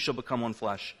the two shall become one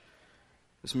flesh.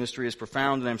 This mystery is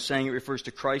profound, and I'm saying it refers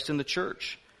to Christ and the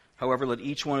church. However, let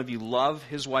each one of you love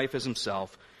his wife as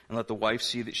himself, and let the wife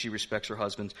see that she respects her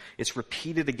husband. It's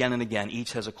repeated again and again.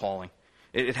 Each has a calling.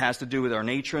 It has to do with our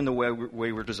nature and the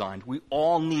way we're designed. We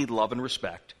all need love and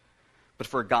respect. But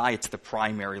for a guy, it's the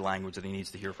primary language that he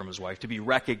needs to hear from his wife, to be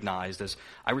recognized as,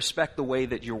 I respect the way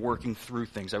that you're working through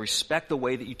things. I respect the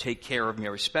way that you take care of me. I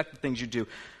respect the things you do.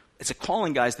 It's a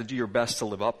calling, guys, to do your best to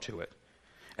live up to it.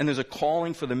 And there's a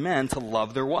calling for the men to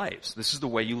love their wives. This is the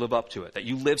way you live up to it, that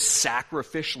you live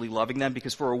sacrificially loving them,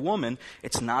 because for a woman,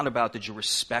 it's not about did you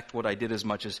respect what I did as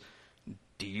much as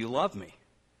do you love me?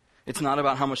 It's not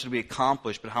about how much did we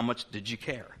accomplish, but how much did you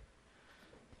care?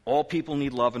 All people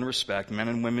need love and respect. Men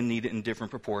and women need it in different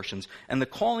proportions. And the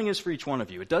calling is for each one of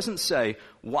you. It doesn't say,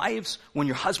 wives, when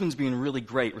your husband's being really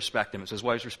great, respect him. It says,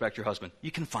 wives, respect your husband.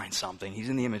 You can find something. He's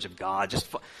in the image of God.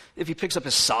 If he picks up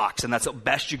his socks and that's the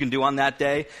best you can do on that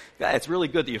day, it's really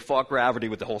good that you fought gravity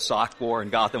with the whole sock bore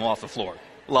and got them off the floor.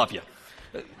 Love you.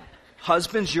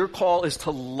 Husbands, your call is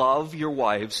to love your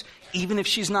wives, even if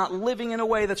she's not living in a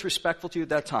way that's respectful to you at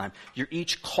that time. You're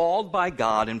each called by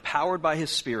God, empowered by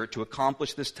his Spirit to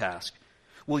accomplish this task.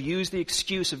 We'll use the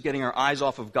excuse of getting our eyes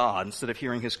off of God instead of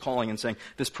hearing his calling and saying,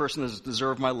 this person doesn't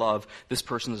deserve my love, this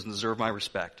person doesn't deserve my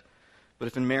respect. But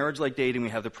if in marriage like dating we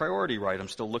have the priority right, I'm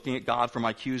still looking at God for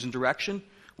my cues and direction,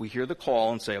 we hear the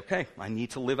call and say, okay, I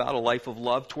need to live out a life of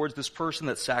love towards this person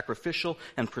that's sacrificial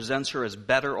and presents her as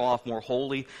better off, more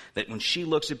holy, that when she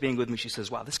looks at being with me, she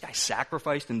says, wow, this guy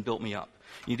sacrificed and built me up.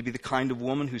 You need to be the kind of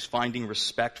woman who's finding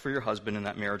respect for your husband in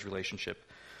that marriage relationship.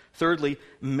 Thirdly,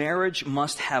 marriage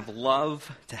must have love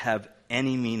to have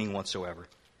any meaning whatsoever.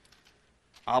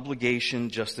 Obligation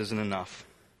just isn't enough.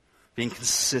 Being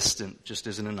consistent just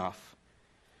isn't enough.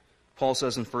 Paul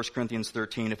says in 1 Corinthians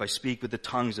 13, if I speak with the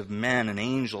tongues of men and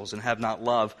angels and have not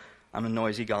love, I'm a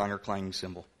noisy gong or clanging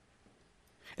cymbal.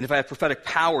 And if I have prophetic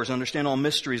powers and understand all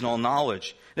mysteries and all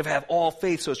knowledge, and if I have all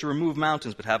faith so as to remove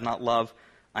mountains but have not love,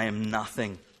 I am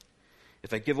nothing.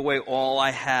 If I give away all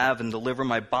I have and deliver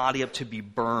my body up to be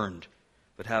burned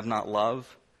but have not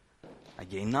love, I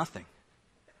gain nothing.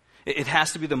 It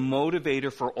has to be the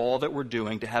motivator for all that we're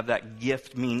doing to have that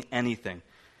gift mean anything.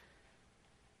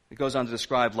 It goes on to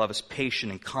describe love as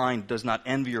patient and kind, does not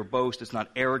envy or boast, it's not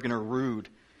arrogant or rude.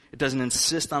 It doesn't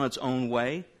insist on its own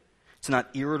way. It's not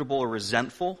irritable or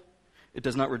resentful. It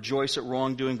does not rejoice at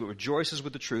wrongdoing, but rejoices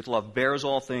with the truth. Love bears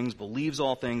all things, believes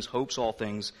all things, hopes all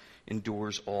things,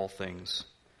 endures all things.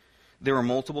 There are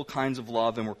multiple kinds of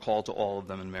love, and we're called to all of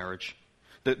them in marriage.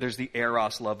 There's the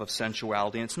eros love of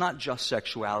sensuality, and it's not just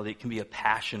sexuality. It can be a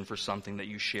passion for something that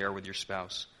you share with your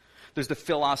spouse. There's the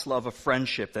philos love of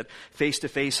friendship, that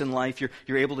face-to-face in life,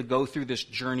 you're able to go through this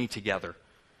journey together.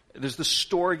 There's the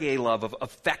storge love of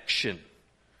affection,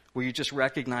 where you just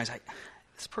recognize,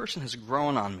 this person has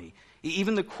grown on me.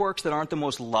 Even the quirks that aren't the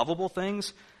most lovable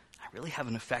things, I really have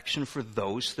an affection for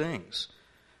those things.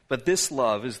 But this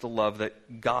love is the love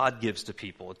that God gives to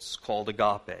people. It's called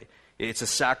agape. It's a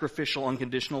sacrificial,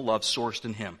 unconditional love sourced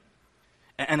in him.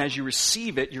 And as you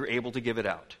receive it, you're able to give it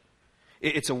out.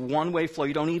 It's a one-way flow.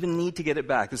 You don't even need to get it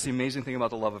back. This is the amazing thing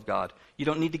about the love of God. You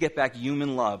don't need to get back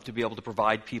human love to be able to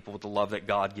provide people with the love that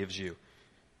God gives you.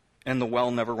 And the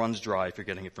well never runs dry if you're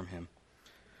getting it from him.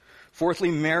 Fourthly,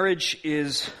 marriage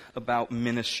is about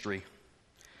ministry.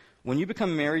 When you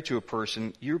become married to a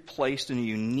person, you're placed in a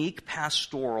unique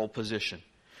pastoral position.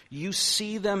 You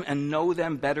see them and know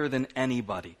them better than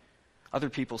anybody. Other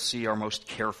people see our most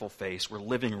careful face. We're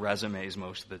living resumes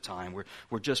most of the time.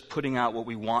 We're just putting out what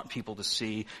we want people to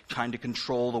see, trying to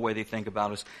control the way they think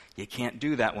about us. You can't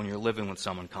do that when you're living with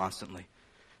someone constantly.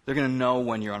 They're going to know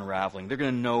when you're unraveling. They're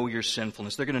going to know your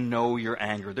sinfulness. They're going to know your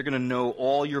anger. They're going to know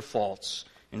all your faults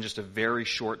in just a very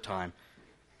short time.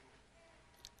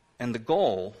 And the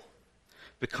goal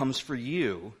becomes for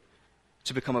you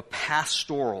to become a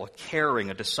pastoral, a caring,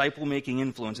 a disciple-making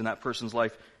influence in that person's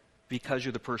life, because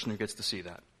you're the person who gets to see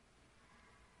that.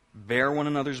 Bear one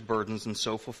another's burdens and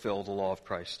so fulfill the law of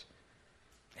Christ.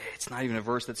 It's not even a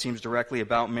verse that seems directly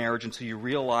about marriage until you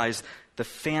realize the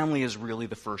family is really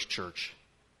the first church.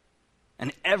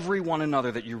 And every one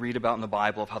another that you read about in the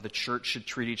Bible of how the church should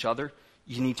treat each other,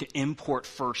 you need to import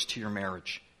first to your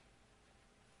marriage.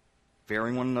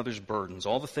 Bearing one another's burdens,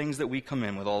 all the things that we come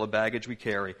in with, all the baggage we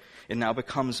carry, it now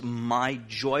becomes my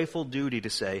joyful duty to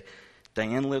say,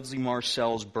 Diane Livesey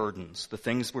Marcelle's burdens, the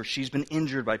things where she's been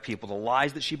injured by people, the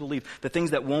lies that she believed, the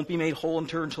things that won't be made whole in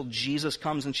her until Jesus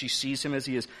comes and she sees him as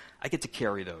he is, I get to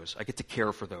carry those. I get to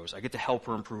care for those. I get to help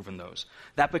her improve in those.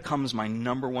 That becomes my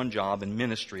number one job in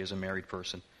ministry as a married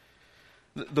person.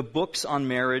 The books on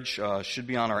marriage should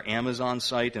be on our Amazon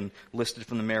site and listed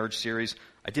from the marriage series.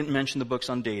 I didn't mention the books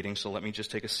on dating, so let me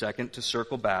just take a second to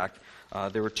circle back.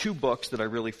 There were two books that I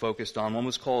really focused on. One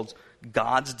was called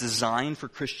God's Design for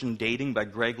Christian Dating by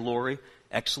Greg Laurie.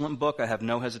 Excellent book. I have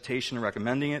no hesitation in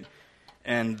recommending it.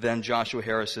 And then Joshua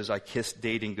Harris's I Kissed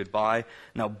Dating Goodbye.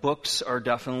 Now, books are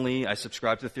definitely, I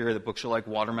subscribe to the theory that books are like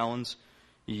watermelons.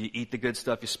 You eat the good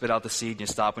stuff, you spit out the seed, and you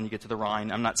stop when you get to the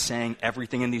rind. I'm not saying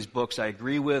everything in these books I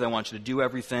agree with. I want you to do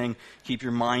everything. Keep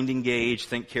your mind engaged.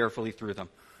 Think carefully through them.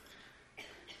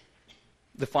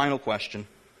 The final question,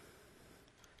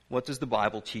 what does the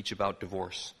Bible teach about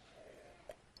divorce?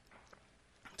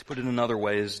 To put it another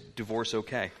way, is divorce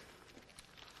okay?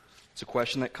 It's a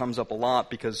question that comes up a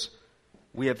lot because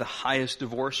we have the highest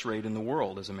divorce rate in the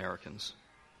world as Americans.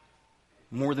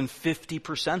 More than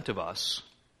 50% of us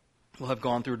will have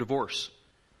gone through a divorce.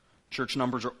 Church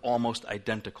numbers are almost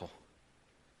identical.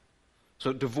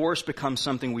 So divorce becomes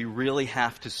something we really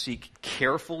have to seek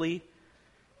carefully,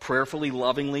 prayerfully,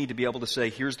 lovingly, to be able to say,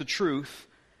 here's the truth,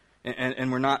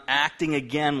 and we're not acting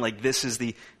again like this is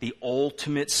the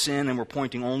ultimate sin, and we're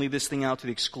pointing only this thing out to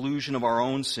the exclusion of our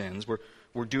own sins.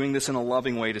 We're doing this in a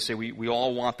loving way to say we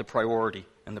all want the priority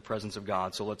and the presence of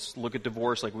God. So let's look at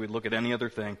divorce like we would look at any other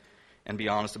thing and be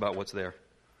honest about what's there.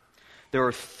 There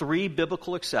are 3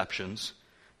 biblical exceptions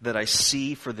that I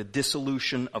see for the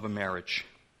dissolution of a marriage.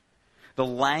 The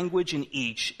language in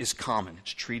each is common.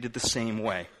 It's treated the same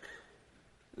way.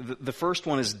 The first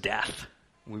one is death.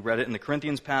 We read it in the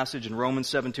Corinthians passage. In Romans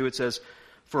 7:2 it says,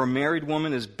 "For a married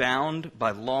woman is bound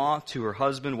by law to her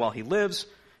husband while he lives.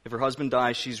 If her husband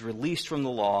dies, she's released from the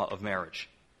law of marriage."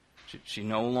 She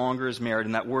no longer is married,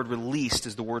 and that word released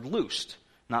is the word loosed,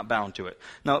 not bound to it.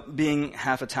 Now, being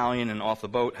half Italian and off the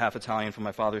boat, half Italian from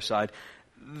my father's side,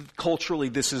 culturally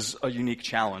this is a unique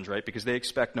challenge, right? Because they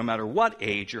expect no matter what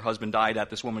age your husband died at,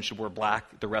 this woman should wear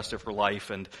black the rest of her life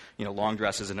and, long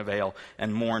dresses and a veil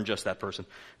and mourn just that person.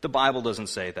 The Bible doesn't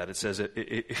say that. It says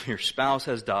if your spouse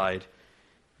has died,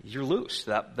 you're loose.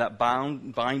 That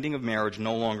binding of marriage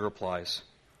no longer applies.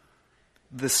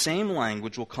 The same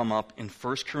language will come up in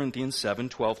 1 Corinthians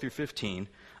 7:12 through 15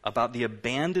 about the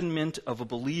abandonment of a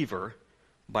believer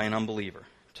by an unbeliever.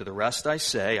 "To the rest I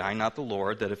say, I, not the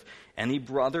Lord, that if any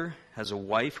brother has a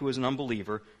wife who is an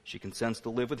unbeliever, she consents to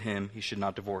live with him, he should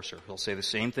not divorce her." He'll say the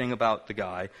same thing about the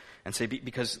guy and say,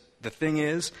 because the thing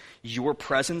is, your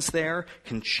presence there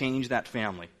can change that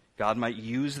family. God might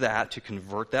use that to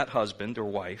convert that husband or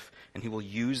wife, and he will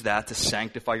use that to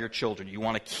sanctify your children. You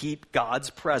want to keep God's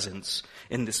presence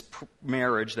in this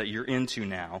marriage that you're into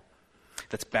now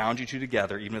that's bound you two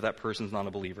together, even if that person's not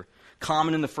a believer.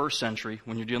 Common in the first century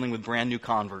when you're dealing with brand new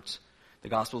converts. The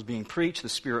gospel is being preached, the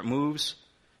Spirit moves,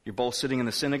 you're both sitting in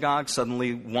the synagogue,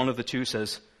 suddenly one of the two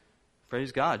says,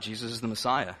 "Praise God, Jesus is the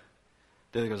Messiah."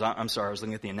 The other goes, "I'm sorry, I was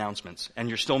looking at the announcements." And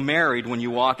you're still married when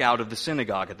you walk out of the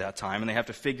synagogue at that time, and they have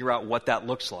to figure out what that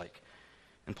looks like.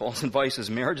 And Paul's advice is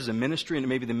marriage is a ministry, and it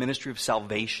may be the ministry of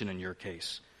salvation in your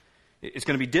case. It's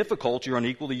going to be difficult, you're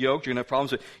unequally yoked, you're going to have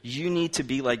problems, but you need to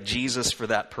be like Jesus for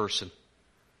that person.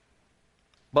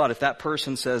 But if that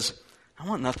person says, "I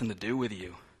want nothing to do with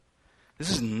you. This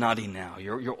is nutty now.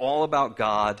 You're all about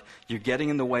God. You're getting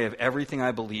in the way of everything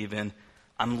I believe in.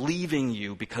 I'm leaving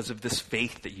you because of this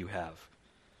faith that you have."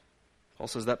 Paul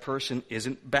says that person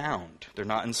isn't bound. They're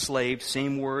not enslaved.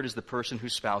 Same word as the person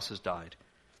whose spouse has died.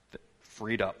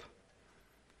 Freed up.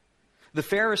 The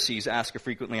Pharisees ask a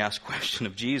frequently asked question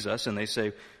of Jesus, and they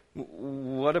say,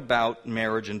 "What about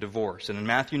marriage and divorce?" And in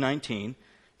Matthew 19,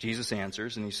 Jesus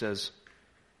answers, and he says,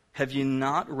 "Have you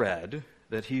not read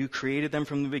that he who created them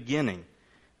from the beginning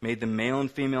made them male and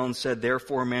female and said,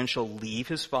 'Therefore a man shall leave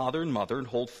his father and mother and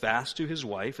hold fast to his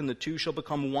wife, and the two shall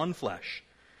become one flesh.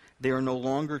 They are no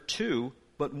longer two,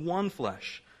 but one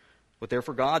flesh. What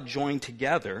therefore God joined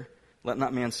together, let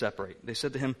not man separate.' They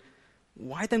said to him,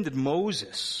 'Why then did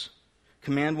Moses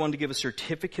command one to give a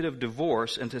certificate of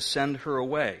divorce and to send her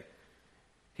away?'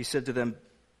 He said to them,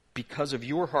 'Because of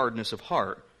your hardness of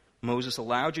heart, Moses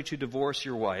allowed you to divorce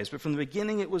your wives, but from the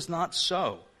beginning it was not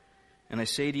so. And I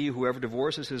say to you, whoever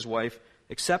divorces his wife,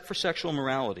 except for sexual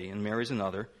immorality, and marries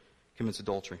another, commits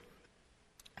adultery.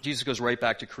 Jesus goes right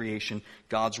back to creation,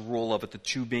 God's rule of it, the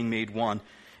two being made one.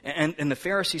 And the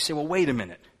Pharisees say, well, wait a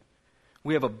minute.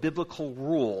 We have a biblical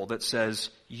rule that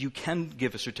says you can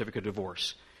give a certificate of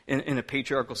divorce. In a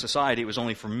patriarchal society, it was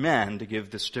only for men to give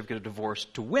the certificate of divorce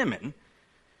to women.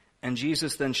 And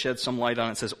Jesus then sheds some light on it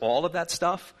and says, all of that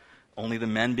stuff, only the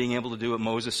men being able to do it,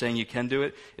 Moses saying you can do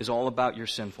it, is all about your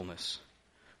sinfulness.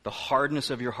 The hardness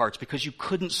of your hearts, because you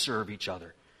couldn't serve each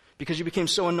other. Because you became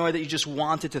so annoyed that you just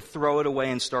wanted to throw it away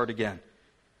and start again.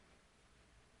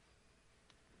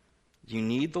 You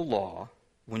need the law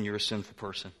when you're a sinful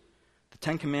person. The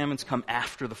Ten Commandments come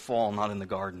after the fall, not in the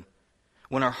garden.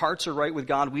 When our hearts are right with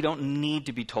God, we don't need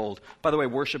to be told, by the way,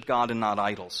 worship God and not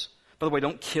idols. By the way,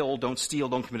 don't kill, don't steal,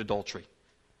 don't commit adultery.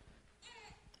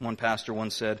 One pastor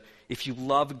once said, if you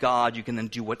love God, you can then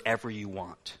do whatever you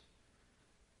want.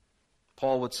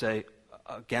 Paul would say,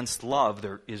 against love,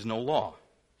 there is no law.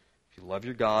 If you love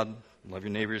your God, love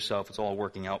your neighbor yourself, it's all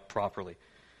working out properly.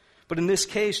 But in this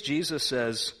case, Jesus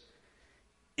says,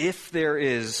 if there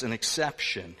is an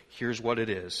exception, here's what it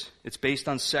is. It's based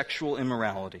on sexual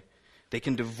immorality. They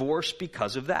can divorce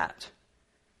because of that.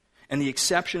 And the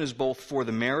exception is both for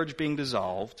the marriage being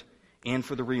dissolved and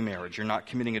for the remarriage. You're not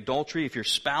committing adultery. If your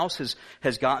spouse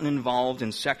has gotten involved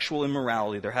in sexual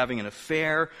immorality, they're having an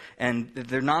affair, and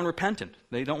they're non-repentant.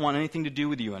 They don't want anything to do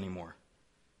with you anymore.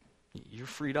 You're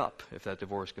freed up if that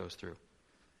divorce goes through.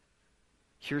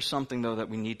 Here's something, though, that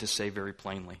we need to say very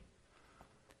plainly.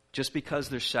 Just because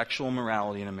there's sexual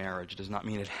immorality in a marriage does not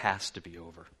mean it has to be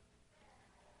over.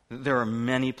 There are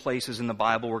many places in the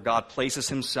Bible where God places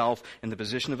himself in the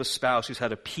position of a spouse who's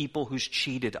had a people who's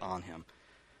cheated on him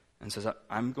and says,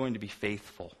 I'm going to be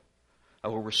faithful. I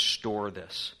will restore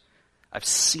this. I've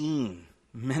seen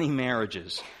many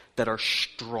marriages that are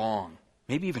strong,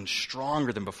 maybe even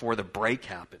stronger than before the break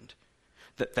happened,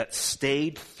 that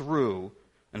stayed through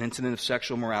an incident of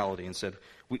sexual morality and said,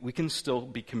 we can still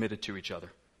be committed to each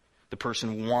other. The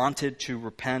person wanted to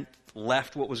repent,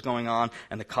 left what was going on,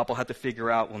 and the couple had to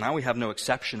figure out, well, now we have no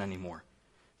exception anymore.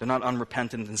 They're not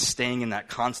unrepentant and staying in that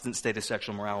constant state of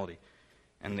sexual morality.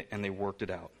 And they worked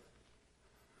it out.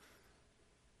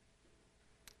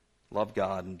 Love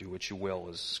God and do what you will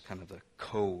is kind of the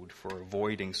code for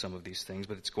avoiding some of these things,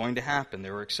 but it's going to happen.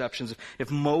 There are exceptions.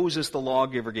 If Moses, the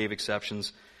lawgiver, gave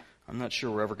exceptions, I'm not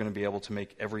sure we're ever going to be able to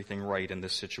make everything right in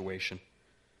this situation.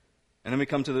 And then we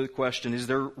come to the question, is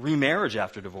there remarriage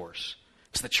after divorce?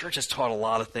 So the church has taught a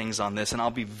lot of things on this, and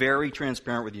I'll be very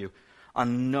transparent with you.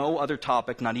 On no other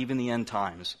topic, not even the end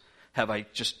times, have I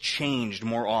just changed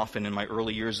more often in my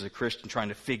early years as a Christian trying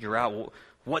to figure out, well,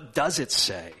 what does it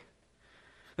say?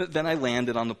 Then I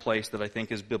landed on the place that I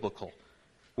think is biblical,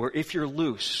 where if you're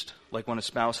loosed, like when a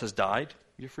spouse has died,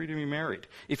 you're free to be married.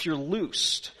 If you're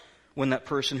loosed when that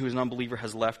person who is an unbeliever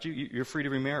has left you, you're free to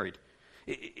be married.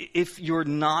 If you're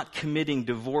not committing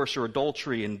divorce or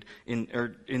adultery and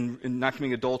not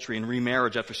committing adultery and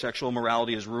remarriage after sexual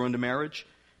immorality has ruined a marriage,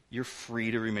 you're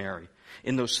free to remarry.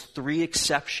 In those three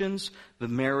exceptions, the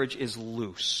marriage is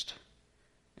loosed.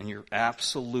 And you're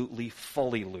absolutely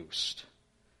fully loosed.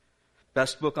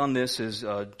 Best book on this is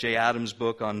Jay Adams'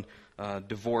 book on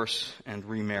divorce and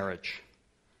remarriage.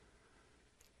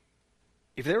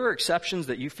 If there are exceptions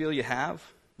that you feel you have,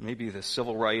 maybe the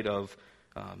civil right of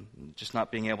just not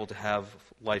being able to have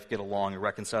life get along,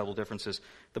 irreconcilable differences,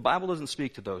 the Bible doesn't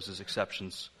speak to those as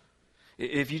exceptions.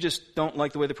 If you just don't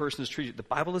like the way the person is treated, the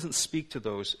Bible doesn't speak to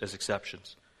those as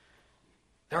exceptions.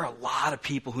 There are a lot of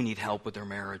people who need help with their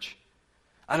marriage.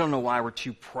 I don't know why we're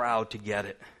too proud to get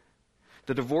it.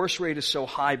 The divorce rate is so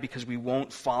high because we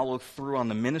won't follow through on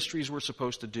the ministries we're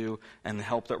supposed to do and the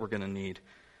help that we're going to need.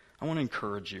 I want to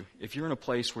encourage you, if you're in a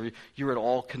place where you're at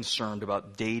all concerned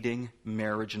about dating,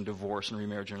 marriage, and divorce and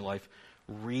remarriage in your life,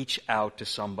 reach out to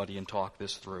somebody and talk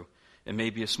this through. It may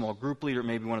be a small group leader, it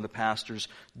may be one of the pastors.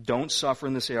 Don't suffer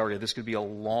in this area. This could be a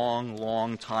long,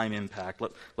 long time impact.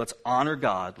 Let's honor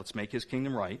God. Let's make his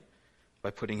kingdom right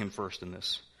by putting him first in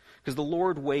this. Because the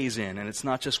Lord weighs in, and it's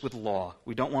not just with law.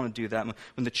 We don't want to do that.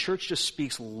 When the church just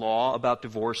speaks law about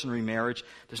divorce and remarriage,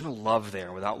 there's no love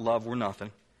there. Without love, we're nothing.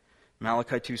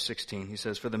 Malachi 2:16, he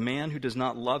says, "For the man who does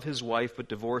not love his wife but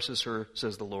divorces her,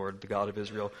 says the Lord, the God of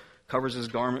Israel, covers his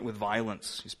garment with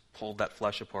violence. He's pulled that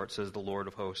flesh apart, says the Lord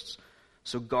of hosts.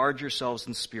 So guard yourselves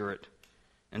in spirit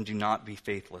and do not be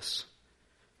faithless."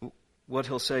 What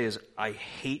he'll say is, I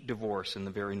hate divorce in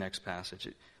the very next passage.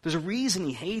 There's a reason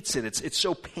he hates it. It's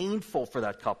so painful for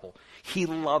that couple. He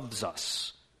loves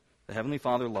us. The Heavenly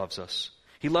Father loves us.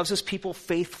 He loves his people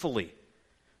faithfully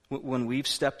when we've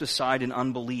stepped aside in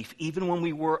unbelief, even when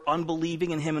we were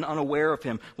unbelieving in him and unaware of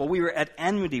him, while we were at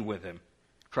enmity with him.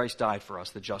 Christ died for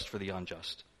us, the just for the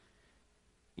unjust.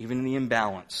 Even in the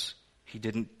imbalance, he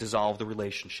didn't dissolve the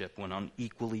relationship when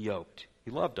unequally yoked.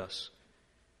 He loved us.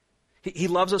 He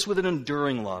loves us with an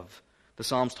enduring love. The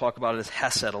Psalms talk about it as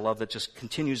Hesed, a love that just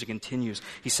continues and continues.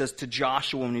 He says to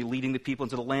Joshua when he's leading the people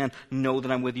into the land, know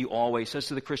that I'm with you always. He says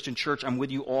to the Christian church, I'm with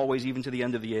you always, even to the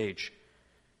end of the age.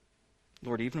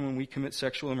 Lord, even when we commit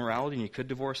sexual immorality and you could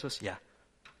divorce us, yeah,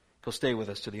 he'll stay with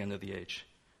us to the end of the age.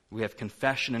 We have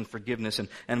confession and forgiveness,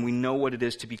 and we know what it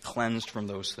is to be cleansed from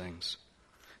those things.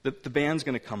 The band's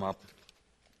going to come up,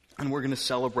 and we're going to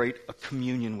celebrate a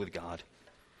communion with God.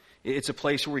 It's a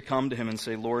place where we come to him and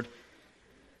say, Lord,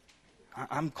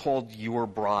 I'm called your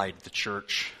bride, the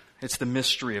church. It's the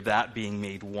mystery of that being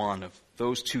made one, of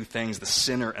those two things, the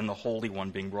sinner and the Holy One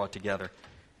being brought together.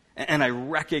 And I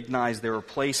recognize there are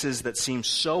places that seem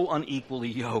so unequally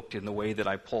yoked in the way that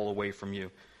I pull away from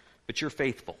you. But you're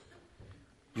faithful.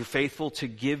 You're faithful to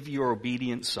give your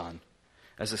obedient Son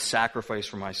as a sacrifice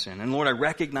for my sin. And Lord, I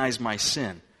recognize my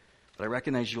sin, but I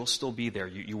recognize you'll still be there.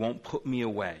 You won't put me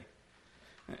away.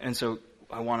 And so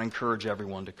I want to encourage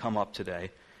everyone to come up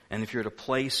today. And if you're at a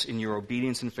place in your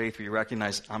obedience and faith where you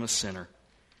recognize I'm a sinner,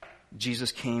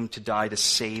 Jesus came to die to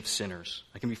save sinners.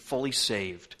 I can be fully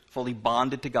saved, fully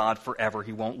bonded to God forever.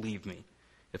 He won't leave me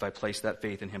if I place that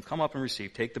faith in him. Come up and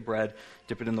receive. Take the bread,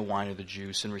 dip it in the wine or the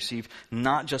juice, and receive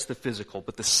not just the physical,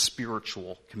 but the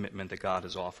spiritual commitment that God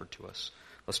has offered to us.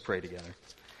 Let's pray together.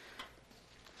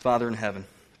 Father in heaven,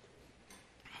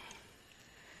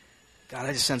 God,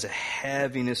 I just sense a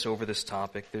heaviness over this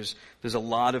topic. There's a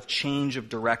lot of change of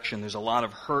direction. There's a lot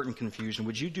of hurt and confusion.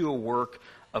 Would you do a work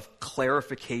of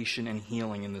clarification and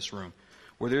healing in this room?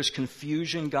 Where there's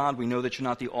confusion, God, we know that you're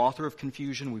not the author of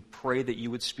confusion. We pray that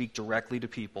you would speak directly to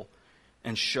people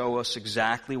and show us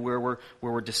exactly where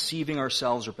we're deceiving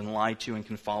ourselves or been lied to and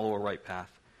can follow a right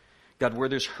path. God, where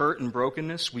there's hurt and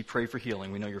brokenness, we pray for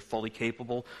healing. We know you're fully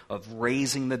capable of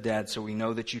raising the dead, so we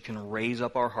know that you can raise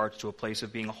up our hearts to a place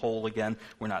of being whole again.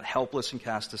 We're not helpless and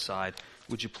cast aside.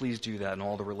 Would you please do that in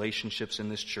all the relationships in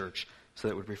this church so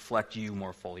that it would reflect you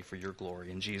more fully for your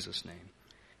glory. In Jesus' name,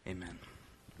 amen.